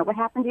 hey, you know, what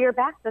happened to your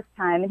back this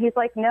time? And he's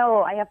like,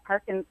 no, I have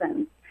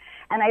Parkinson's.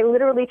 And I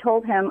literally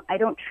told him, I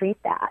don't treat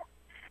that.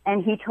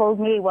 And he told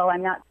me, well,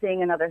 I'm not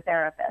seeing another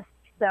therapist.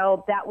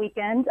 So that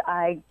weekend,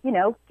 I,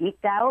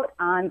 geeked out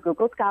on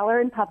Google Scholar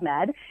and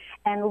PubMed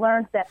and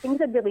learned that things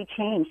had really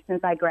changed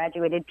since I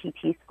graduated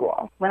PT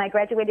school. When I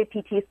graduated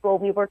PT school,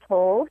 we were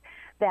told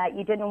that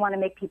you didn't want to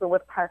make people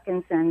with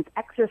Parkinson's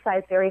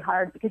exercise very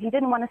hard because you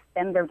didn't want to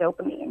spend their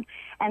dopamine.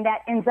 And that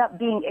ends up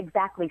being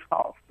exactly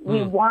false.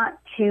 We want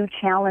to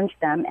challenge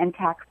them and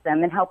tax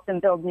them and help them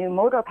build new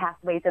motor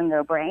pathways in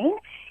their brain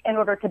in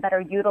order to better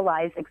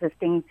utilize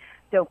existing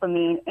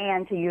dopamine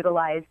and to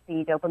utilize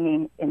the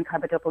dopamine in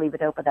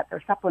carbidopa-levodopa that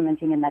they're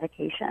supplementing in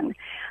medication.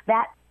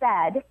 That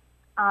said,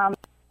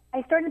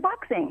 I started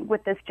boxing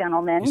with this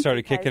gentleman. You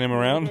started kicking him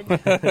around?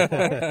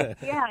 Yeah,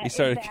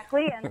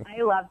 exactly, and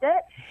I loved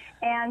it.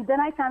 And then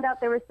I found out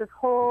there was this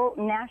whole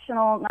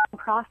national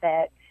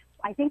nonprofit.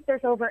 I think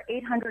there's over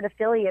 800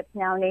 affiliates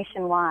now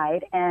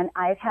nationwide, and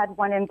I've had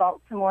one in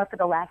Baltimore for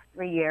the last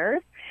 3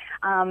 years.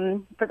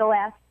 For the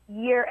last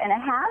year and a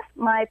half,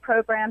 my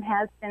program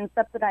has been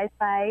subsidized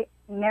by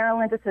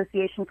Maryland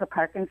Association for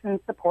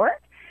Parkinson's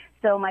Support.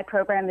 So my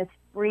program is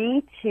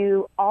free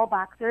to all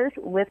boxers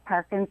with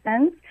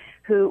Parkinson's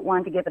who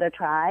want to give it a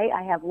try.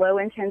 I have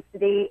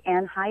low-intensity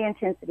and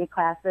high-intensity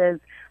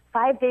classes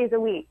 5 days a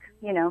week,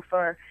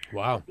 for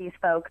these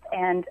folks.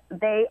 And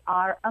they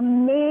are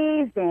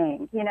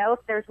amazing. If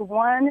there's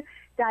one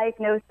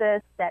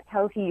diagnosis that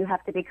tells you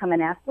have to become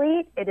an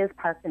athlete, it is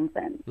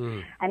Parkinson's.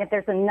 And if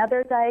there's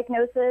another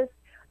diagnosis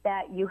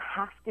that you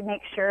have to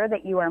make sure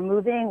that you are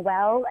moving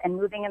well and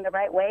moving in the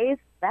right ways,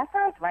 that's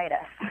arthritis.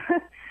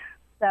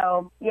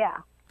 So, yeah.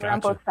 We're on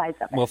both sides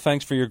of it. Well,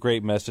 thanks for your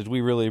great message.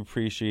 We really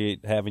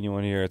appreciate having you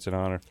on here. It's an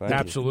honor. Thank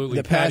Absolutely.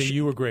 you. Patty,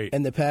 you were great.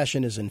 And the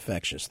passion is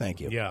infectious. Thank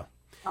you. Yeah.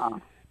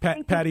 so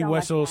Patty much,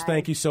 Wessels, guys.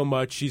 thank you so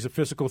much. She's a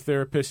physical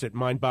therapist at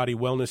Mind Body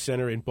Wellness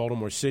Center in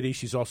Baltimore City.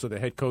 She's also the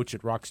head coach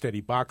at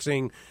Rocksteady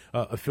Boxing,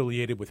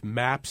 affiliated with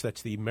MAPS.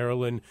 That's the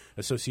Maryland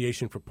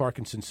Association for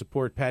Parkinson's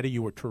Support. Patty,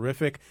 you were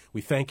terrific.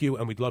 We thank you,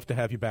 and we'd love to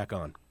have you back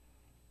on.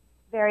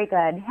 Very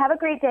good. Have a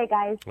great day,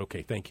 guys.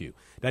 Okay, thank you.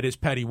 That is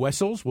Patty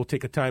Wessels. We'll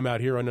take a time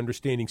out here on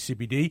Understanding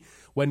CBD.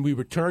 When we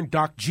return,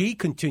 Doc G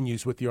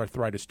continues with the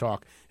arthritis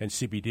talk and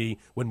CBD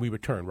when we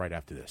return right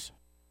after this.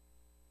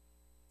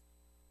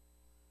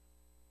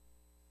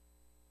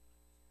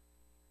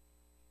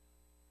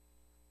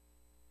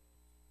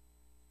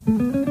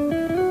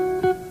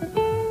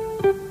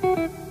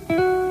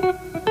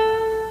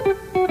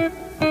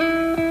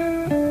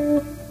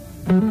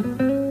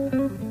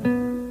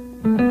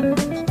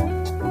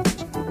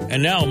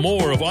 And now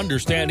more of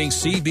Understanding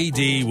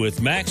CBD with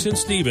Max and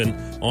Steven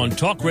on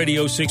Talk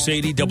Radio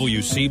 680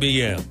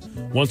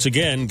 WCBM. Once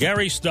again,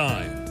 Gary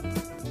Stein.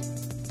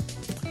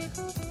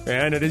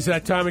 And it is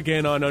that time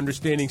again on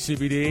Understanding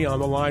CBD. On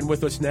the line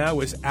with us now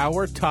is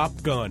our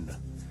Top Gun.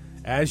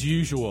 As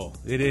usual,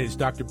 it is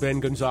Dr. Ben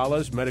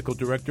Gonzalez, Medical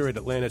Director at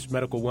Atlantis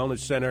Medical Wellness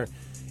Center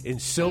in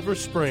Silver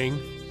Spring.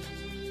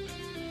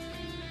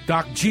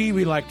 Doc G,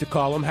 we like to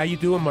call him. How you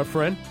doing, my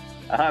friend?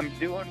 I'm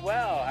doing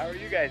well. How are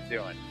you guys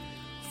doing?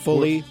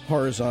 Fully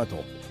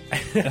horizontal.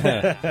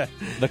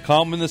 The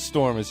calm in the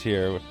storm is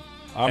here.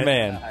 Our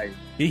man.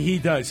 He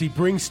does. He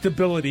brings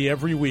stability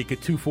every week at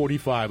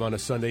 2:45 on a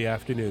Sunday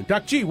afternoon.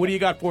 Doc G, what do you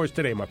got for us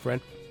today, my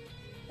friend?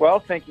 Well,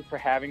 thank you for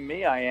having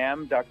me. I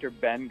am Dr.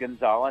 Ben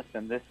Gonzalez,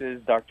 and this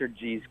is Dr.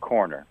 G's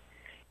Corner.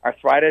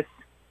 Arthritis,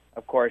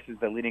 of course, is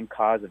the leading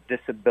cause of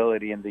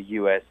disability in the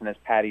U.S., and as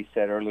Patty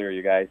said earlier,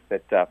 you guys,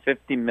 that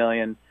 50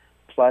 million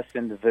plus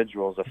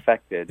individuals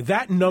affected.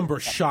 That number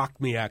shocked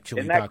me,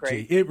 actually, Isn't that Doc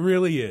great? G. It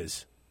really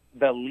is.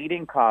 The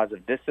leading cause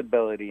of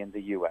disability in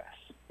the U.S.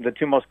 The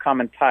two most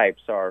common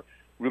types are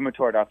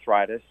rheumatoid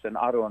arthritis, an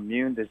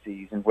autoimmune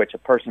disease in which a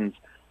person's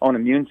own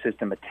immune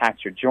system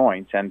attacks your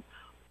joints, and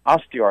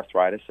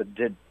osteoarthritis, a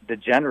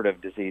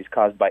degenerative disease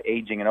caused by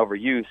aging and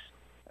overuse,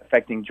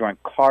 affecting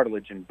joint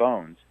cartilage and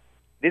bones.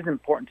 It is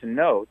important to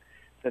note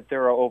that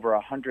there are over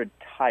 100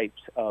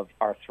 types of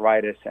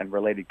arthritis and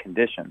related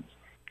conditions.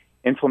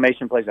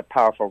 Inflammation plays a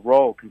powerful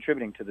role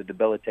contributing to the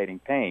debilitating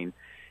pain,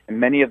 and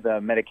many of the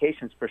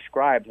medications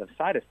prescribed have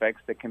side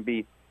effects that can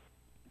be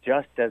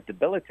just as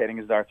debilitating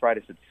as the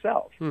arthritis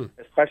itself,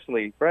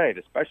 especially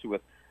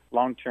with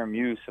long-term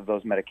use of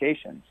those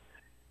medications.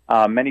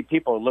 Many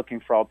people are looking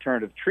for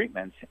alternative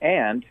treatments,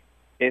 and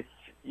if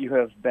you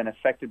have been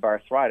affected by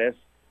arthritis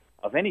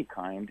of any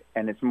kind,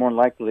 and it's more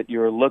likely that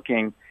you're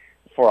looking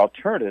for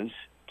alternatives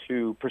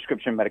to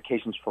prescription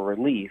medications for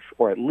relief,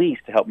 or at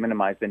least to help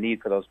minimize the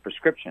need for those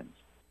prescriptions.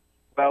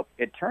 Well,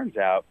 it turns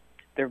out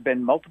there have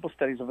been multiple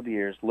studies over the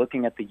years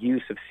looking at the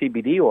use of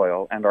CBD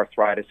oil and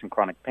arthritis and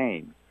chronic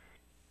pain.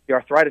 The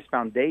Arthritis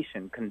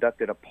Foundation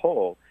conducted a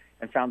poll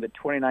and found that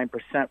 29%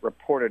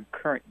 reported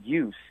current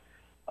use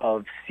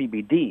of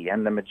CBD,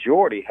 and the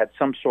majority had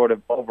some sort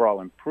of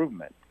overall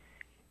improvement.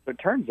 So it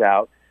turns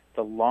out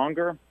the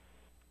longer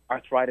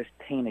arthritis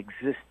pain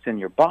exists in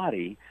your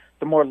body,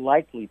 the more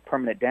likely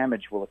permanent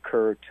damage will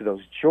occur to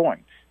those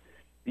joints.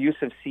 The use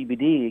of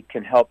CBD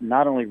can help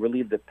not only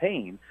relieve the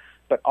pain,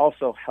 but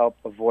also help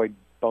avoid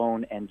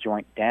bone and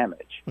joint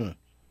damage.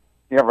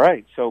 Yeah,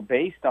 right. So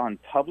based on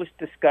published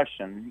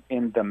discussion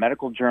in the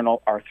medical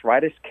journal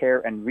Arthritis Care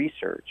and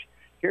Research,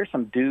 here are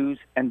some do's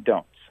and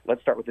don'ts.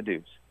 Let's start with the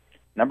do's.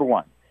 Number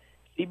one,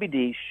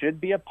 CBD should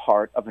be a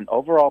part of an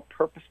overall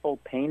purposeful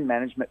pain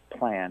management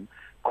plan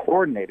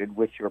coordinated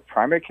with your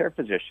primary care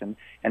physician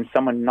and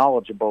someone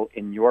knowledgeable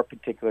in your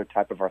particular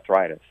type of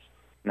arthritis.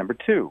 Number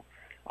two,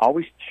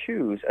 always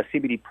choose a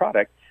CBD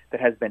product that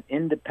has been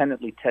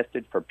independently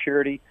tested for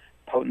purity,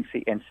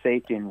 potency, and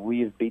safety, and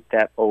we've beat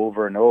that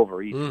over and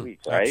over each week,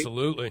 right?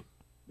 Absolutely.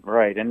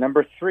 Right. And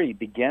number three,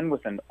 begin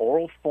with an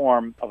oral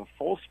form of a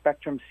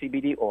full-spectrum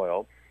CBD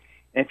oil.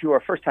 And if you are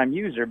a first-time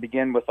user,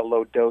 begin with a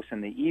low dose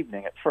in the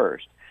evening at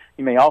first.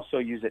 You may also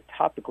use it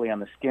topically on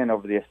the skin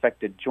over the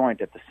affected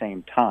joint at the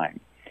same time.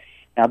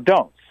 Now,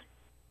 don'ts.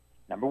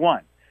 Number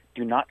one,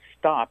 do not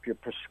stop your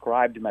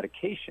prescribed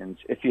medications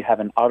if you have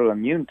an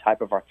autoimmune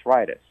type of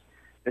arthritis.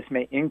 This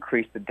may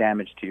increase the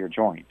damage to your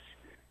joints.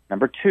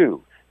 Number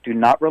two, do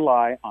not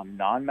rely on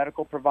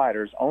non-medical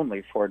providers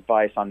only for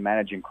advice on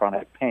managing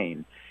chronic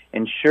pain.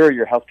 Ensure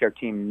your healthcare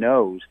team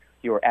knows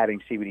you are adding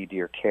CBD to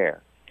your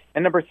care.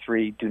 And number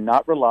three, do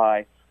not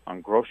rely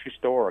on grocery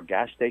store or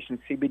gas station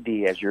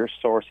CBD as your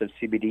source of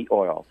CBD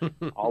oil.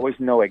 Always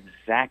know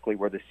exactly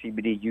where the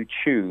CBD you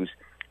choose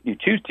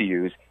to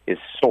use is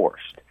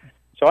sourced.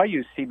 So I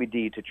use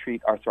CBD to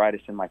treat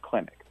arthritis in my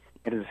clinic.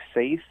 It is a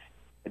safe,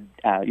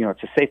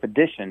 it's a safe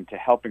addition to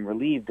helping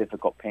relieve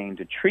difficult pain,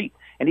 to treat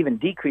and even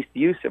decrease the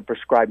use of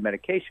prescribed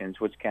medications,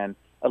 which can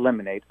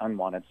eliminate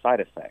unwanted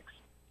side effects.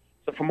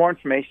 So for more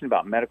information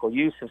about medical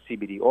use of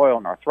CBD oil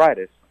and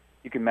arthritis,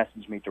 you can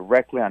message me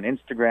directly on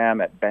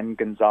Instagram at Ben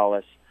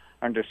Gonzalez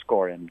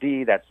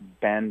 _MD. That's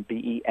Ben,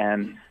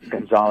 B-E-N,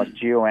 Gonzalez,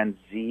 Gonzalez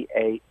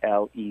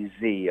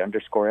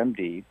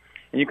 _MD.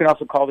 And you can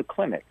also call the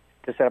clinic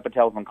to set up a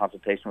telephone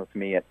consultation with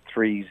me at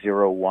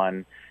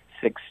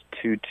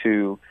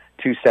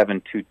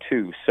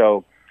 301-622-2722.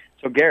 So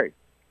Gary,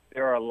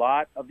 there are a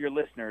lot of your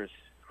listeners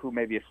who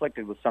may be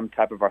afflicted with some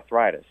type of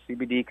arthritis.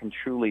 CBD can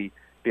truly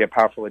be a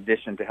powerful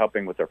addition to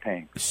helping with their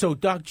pain. So,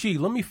 Doc G,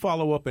 let me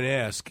follow up and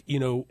ask,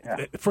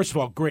 first of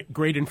all,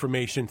 great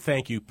information.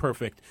 Thank you.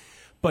 Perfect.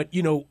 But,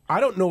 I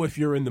don't know if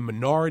you're in the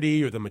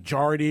minority or the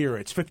majority or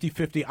it's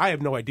 50-50. I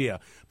have no idea.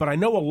 But I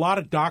know a lot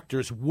of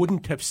doctors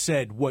wouldn't have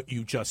said what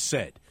you just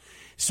said.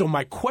 So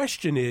my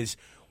question is,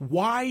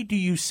 why do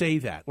you say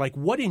that? Like,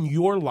 what in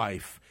your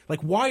life,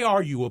 why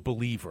are you a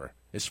believer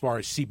as far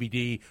as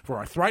CBD for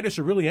arthritis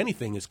or really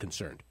anything is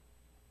concerned?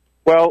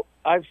 Well,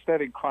 I've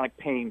studied chronic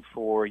pain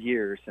for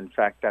years. In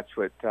fact, that's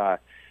what,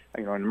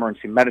 in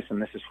emergency medicine,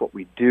 this is what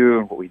we do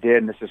and what we did,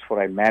 and this is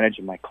what I manage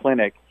in my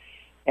clinic.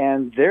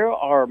 And there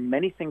are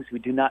many things we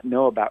do not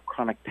know about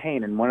chronic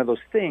pain, and one of those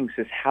things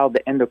is how the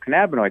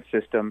endocannabinoid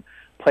system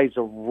plays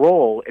a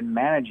role in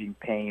managing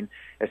pain,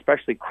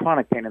 especially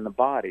chronic pain in the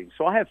body.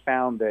 So I have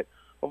found that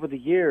over the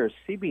years,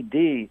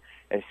 CBD,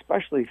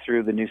 especially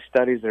through the new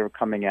studies that are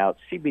coming out,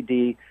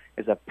 CBD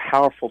is a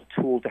powerful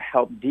tool to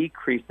help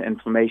decrease the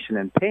inflammation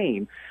and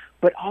pain,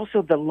 but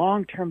also the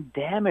long-term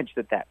damage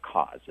that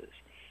causes.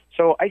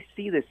 So I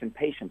see this in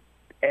patients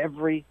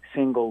every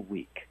single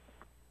week.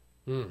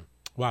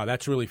 Wow,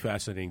 that's really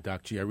fascinating,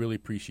 Doc G. I really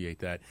appreciate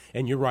that.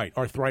 And you're right.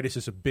 Arthritis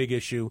is a big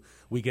issue.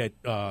 We get,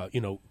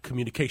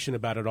 communication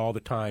about it all the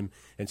time.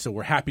 And so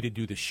we're happy to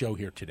do this show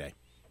here today.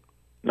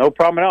 No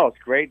problem at all. It's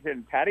great.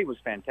 And Patty was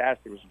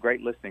fantastic. It was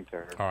great listening to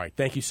her. All right.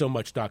 Thank you so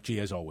much, Doc G,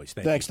 as always.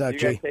 Thanks, you. Doc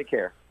G. You guys take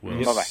care.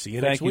 We'll Bye-bye. see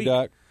you next Thank week. you,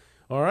 Doc.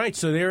 All right,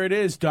 so there it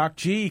is. Doc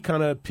G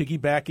kind of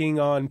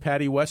piggybacking on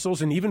Patty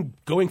Wessels and even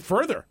going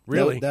further,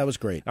 really. That was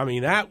great. I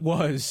mean, that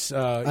was...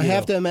 I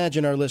have to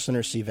imagine our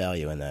listeners see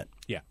value in that.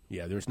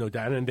 Yeah, there's no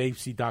doubt. And they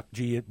see Doc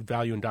G,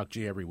 value in Doc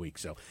G every week.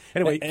 So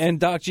anyway... And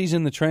Doc G's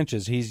in the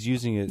trenches. He's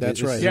using it.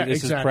 That's right. Yeah,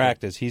 This exactly. is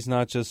practice. He's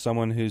not just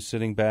someone who's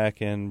sitting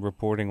back and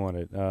reporting on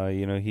it.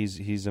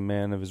 He's a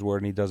man of his word,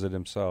 and he does it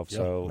himself.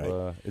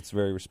 So it's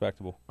very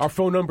respectable. Our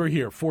phone number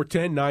here,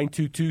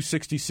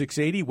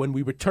 410-922-6680. When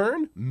we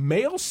return,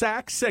 mail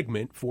sack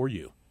segment for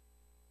you.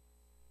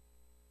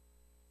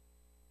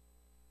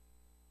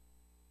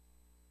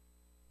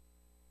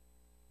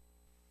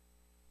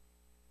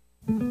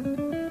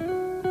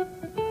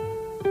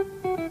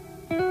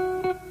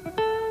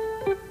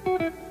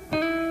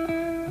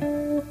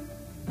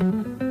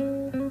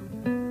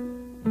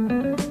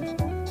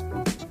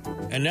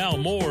 And now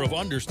more of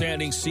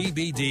Understanding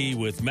CBD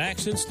with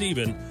Max and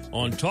Steven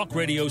on Talk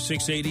Radio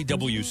 680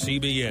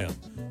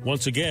 WCBM.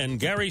 Once again,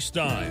 Gary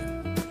Stein.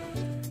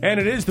 And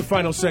it is the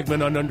final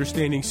segment on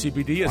Understanding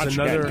CBD. As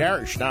another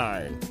Gary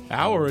Stein.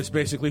 hour has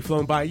basically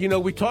flown by. You know,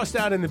 we tossed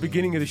out in the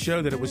beginning of the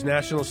show that it was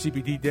National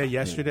CBD Day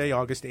yesterday,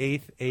 August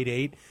 8th,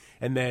 8/8,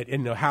 and that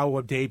how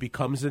a day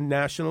becomes a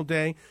national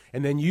day.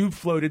 And then you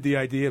floated the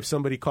idea of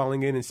somebody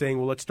calling in and saying,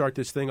 well, let's start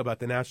this thing about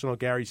the National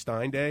Gary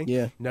Stein Day.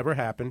 Yeah. Never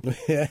happened.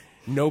 Yeah.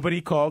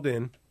 Nobody called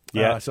in.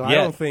 Yeah. So I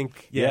don't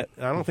think I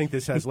don't think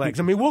this has legs.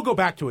 I mean, we'll go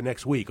back to it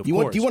next week, of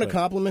course. Do you want a but-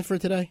 compliment for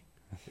today?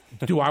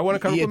 Do I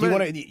want to Yeah,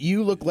 compliment?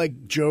 you look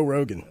like Joe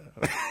Rogan.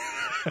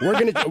 We're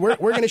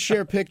gonna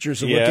share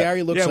pictures of what Yeah.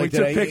 Gary looks Yeah, we like took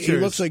today. He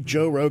pictures. looks like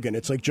Joe Rogan.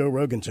 It's like Joe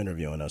Rogan's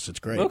interviewing us. It's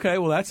great. Okay,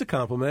 well, that's a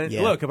compliment.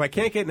 Yeah. Look, if I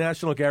can't get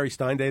National Gary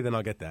Stein Day, then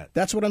I'll get that.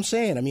 That's what I'm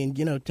saying. I mean,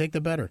 take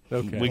the better.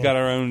 Okay. We got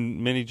our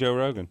own mini Joe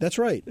Rogan. That's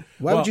right.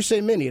 Why Well- would you say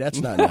mini? That's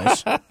not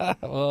nice.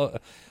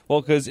 Well,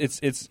 because it's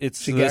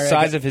the Gary,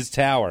 size of his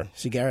tower.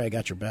 See, Gary, I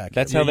got your back.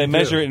 That's Yeah, how they you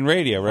measure do. it in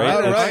radio, right?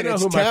 All That's- right. I know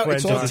It's who my tower-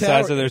 friends it's all are. The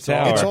size of their It's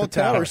all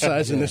tower. tower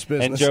size in this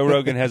business. And Joe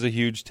Rogan has a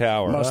huge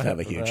tower. Must have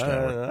a huge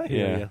tower. I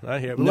hear Yeah. you. I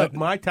hear you. No- Look,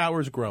 my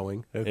tower's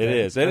growing. Okay? It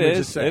is. It Let me is.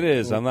 just say. It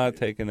is. I'm not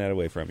taking that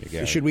away from you,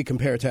 Gary. Should we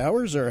compare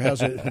towers, or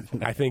how's it?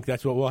 I think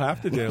that's what we'll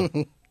have to do.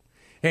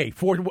 Hey,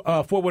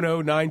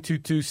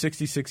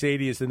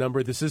 410-922-6680 is the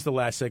number. This is the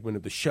last segment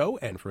of the show,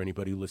 and for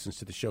anybody who listens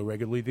to the show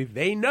regularly,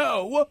 they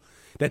know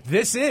that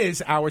this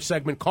is our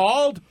segment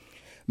called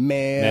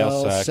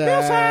Mail sack.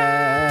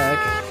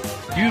 sack.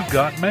 You've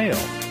got mail.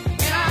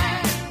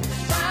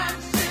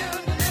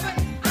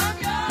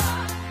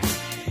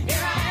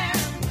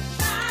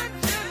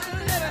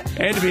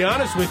 And to be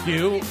honest with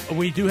you,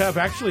 we do have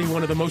actually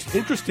one of the most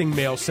interesting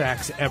mail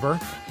sacks ever.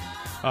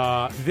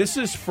 This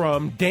is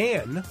from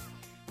Dan,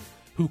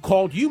 who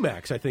called you,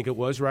 Max, I think it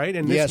was, right?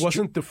 And this Yes,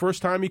 wasn't the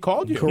first time he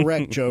called you.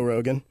 Correct, Joe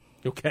Rogan.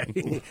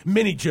 Okay.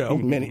 Mini Joe.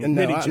 Mini, no,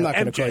 Mini I'm Joe. not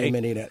going to MJ. call you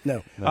Mini.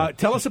 No.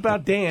 Tell us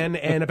about Dan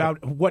and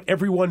about what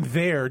everyone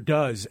there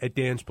does at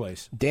Dan's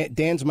place.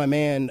 Dan's my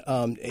man.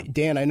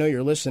 Dan, I know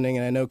you're listening,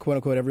 and I know, quote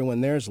unquote,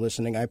 everyone there is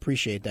listening. I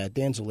appreciate that.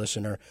 Dan's a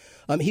listener.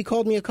 He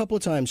called me a couple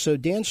of times. So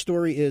Dan's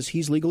story is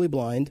he's legally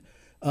blind,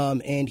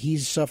 and he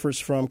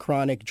suffers from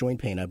chronic joint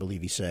pain, I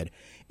believe he said.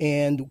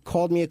 And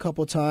called me a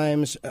couple of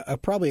times,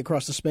 probably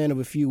across the span of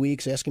a few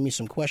weeks, asking me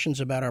some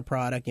questions about our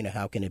product.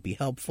 How can it be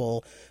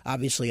helpful?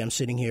 Obviously, I'm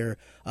sitting here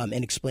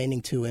and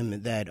explaining to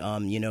him that,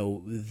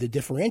 the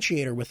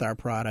differentiator with our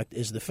product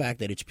is the fact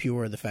that it's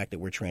pure, the fact that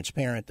we're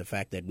transparent, the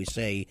fact that we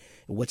say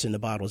what's in the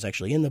bottle is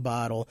actually in the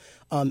bottle.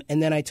 And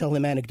then I tell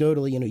him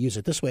anecdotally, use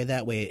it this way,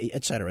 that way,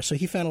 et cetera. So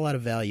he found a lot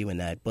of value in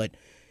that. But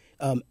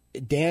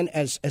Dan,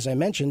 as I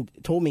mentioned,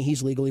 told me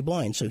he's legally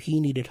blind, so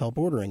he needed help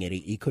ordering it.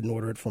 He couldn't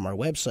order it from our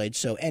website.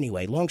 So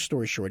anyway, long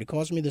story short, he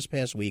calls me this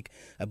past week.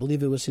 I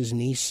believe it was his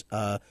niece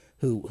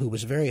who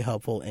was very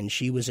helpful, and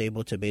she was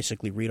able to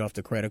basically read off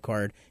the credit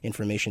card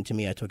information to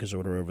me. I took his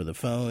order over the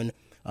phone,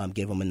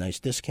 gave him a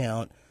nice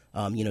discount,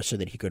 so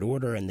that he could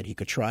order and that he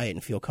could try it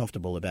and feel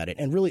comfortable about it.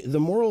 And really, the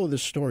moral of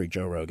this story,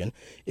 Joe Rogan,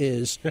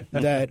 is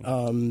that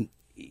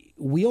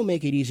we'll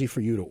make it easy for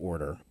you to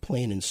order,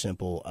 plain and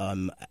simple.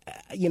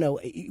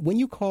 When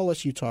you call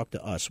us, you talk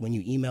to us. When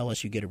you email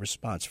us, you get a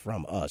response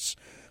from us.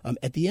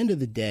 At the end of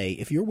the day,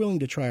 if you're willing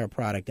to try our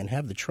product and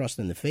have the trust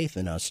and the faith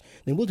in us,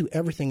 then we'll do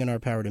everything in our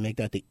power to make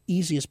that the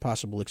easiest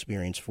possible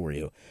experience for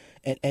you.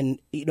 And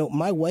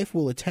my wife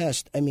will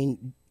attest. I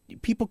mean,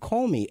 people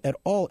call me at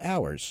all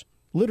hours,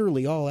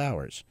 literally all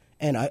hours.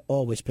 And I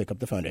always pick up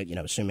the phone,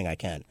 assuming I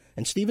can.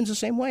 And Steven's the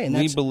same way. And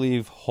We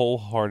believe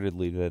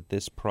wholeheartedly that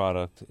this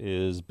product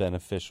is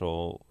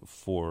beneficial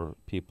for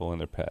people and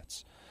their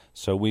pets.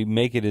 So we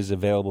make it as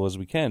available as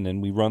we can,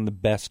 and we run the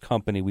best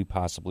company we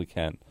possibly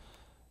can.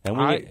 And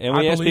I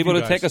we ask believe people you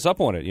to guys. take us up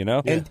on it, you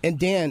know? And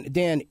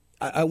Dan,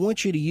 I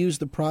want you to use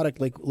the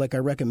product like I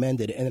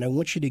recommended, and I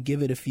want you to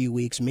give it a few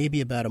weeks, maybe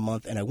about a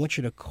month, and I want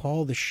you to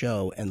call the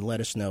show and let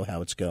us know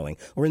how it's going.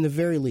 Or in the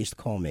very least,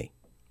 call me.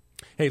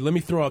 Hey, let me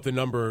throw out the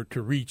number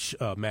to reach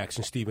Max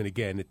and Steven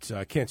again. It's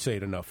I can't say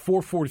it enough.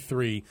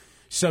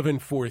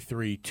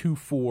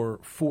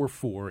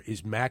 443-743-2444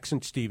 is Max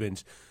and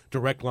Steven's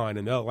direct line,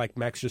 and they'll, like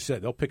Max just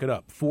said, they'll pick it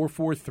up.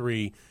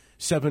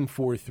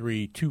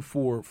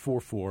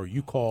 443-743-2444.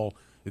 You call,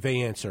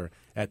 they answer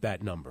at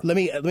that number. Let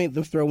me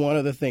throw one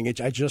other thing.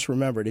 I just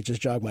remembered. It just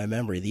jogged my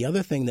memory. The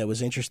other thing that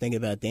was interesting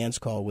about Dan's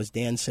call was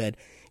Dan said,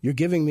 "You're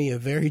giving me a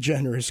very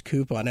generous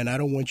coupon, and I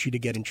don't want you to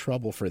get in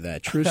trouble for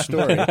that." True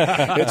story.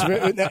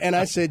 And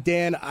I said,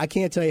 Dan, I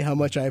can't tell you how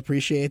much I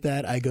appreciate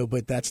that. I go,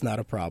 but that's not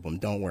a problem.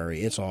 Don't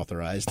worry. It's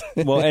authorized.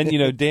 Well, and, you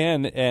know,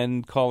 Dan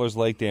and callers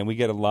like Dan, we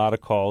get a lot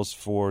of calls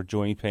for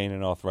joint pain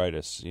and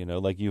arthritis. You know,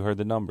 like you heard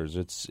the numbers.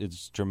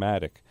 It's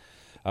dramatic.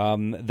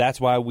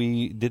 That's why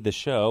we did the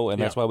show,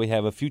 and that's why we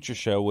have a future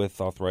show with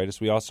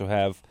arthritis. We also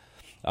have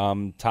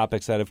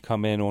topics that have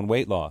come in on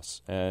weight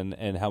loss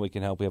and how we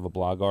can help. We have a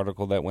blog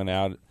article that went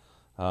out.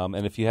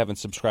 And if you haven't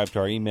subscribed to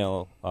our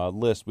email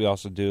list, we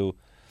also do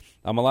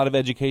a lot of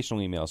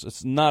educational emails.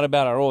 It's not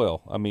about our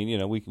oil. I mean, you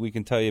know, we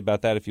can tell you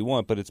about that if you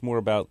want, but it's more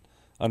about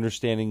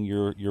understanding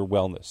your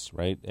wellness,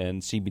 right,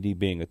 and CBD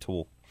being a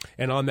tool.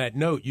 And on that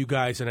note, you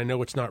guys, and I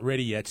know it's not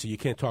ready yet, so you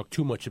can't talk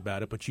too much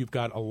about it, but you've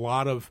got a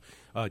lot of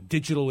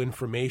digital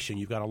information.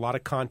 You've got a lot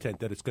of content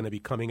that is going to be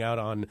coming out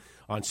on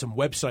some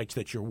websites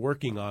that you're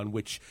working on,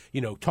 which, you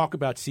know, talk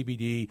about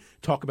CBD,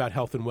 talk about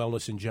health and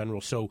wellness in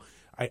general. So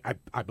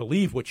I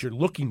believe what you're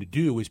looking to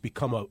do is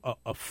become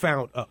a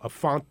font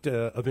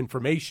of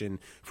information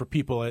for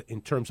people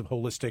in terms of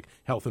holistic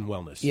health and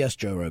wellness. Yes,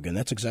 Joe Rogan.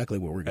 That's exactly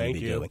what we're going to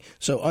be Thank you. doing.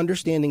 So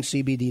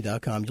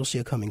understandingcbd.com, you'll see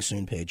a coming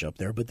soon page up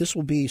there, but this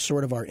will be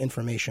sort of our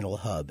informational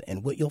hub.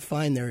 And what you'll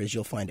find there is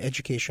you'll find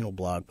educational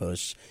blog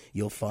posts.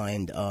 You'll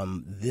find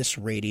this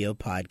radio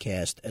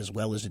podcast as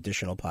well as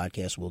additional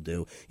podcasts we'll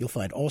do. You'll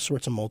find all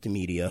sorts of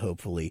multimedia,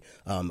 hopefully,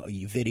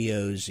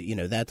 videos, you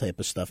know, that type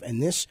of stuff.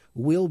 And this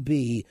will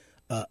be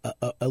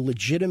a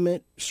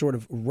legitimate sort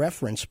of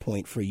reference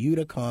point for you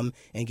to come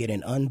and get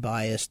an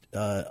unbiased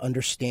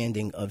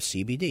understanding of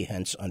CBD,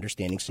 hence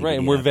understanding CBD. Right,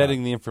 and we're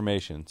vetting the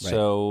information. Right.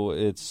 So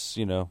it's,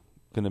 you know,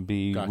 going to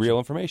be real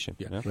information.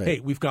 Yeah. You know? Right.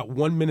 Hey, we've got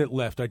 1 minute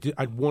left. I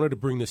wanted to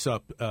bring this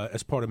up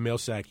as part of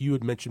MailSack. You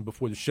had mentioned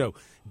before the show,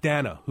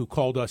 Dana, who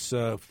called us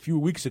a few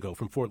weeks ago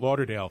from Fort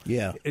Lauderdale.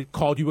 Yeah. It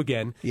called you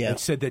again and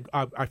said that,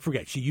 I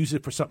forget, she used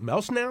it for something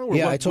else now? Or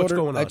what's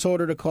going on? I told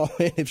her to call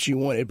in if she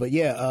wanted. But,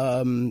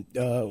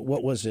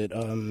 what was it?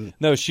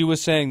 No, she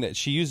was saying that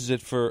she uses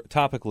it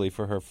topically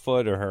for her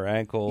foot or her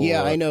ankle.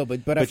 Yeah, I know.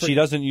 But she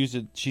doesn't use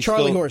it.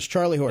 Charlie Horse. That's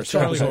Charlie what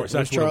Horse,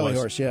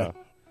 it was. yeah.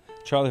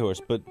 Charlie Horse,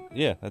 but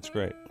yeah, that's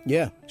great.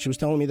 Yeah, she was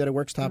telling me that it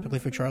works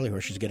topically for Charlie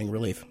Horse. She's getting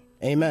relief.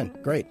 Amen.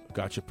 Great.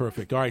 Gotcha.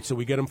 Perfect. All right, so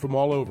we get them from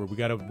all over. We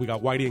got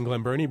Whitey and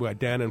Glen Burnie. We got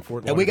Dan and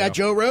Fort Lauderdale. And we got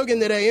Joe Rogan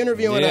today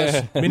interviewing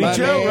us. Mini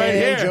Joe right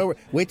here. Joe,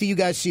 wait till you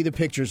guys see the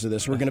pictures of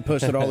this. We're going to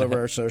post it all over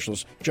our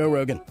socials. Joe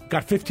Rogan.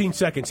 Got 15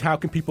 seconds. How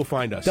can people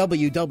find us?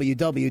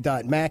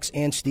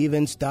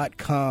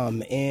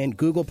 www.maxandstevens.com and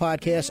Google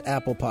Podcasts,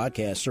 Apple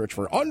Podcasts. Search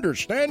for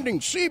Understanding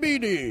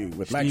CBD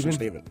with Max and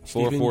Steven.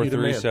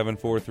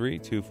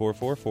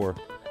 443-743-2444.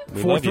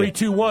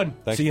 4321.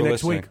 Thanks See you for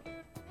next listening. week.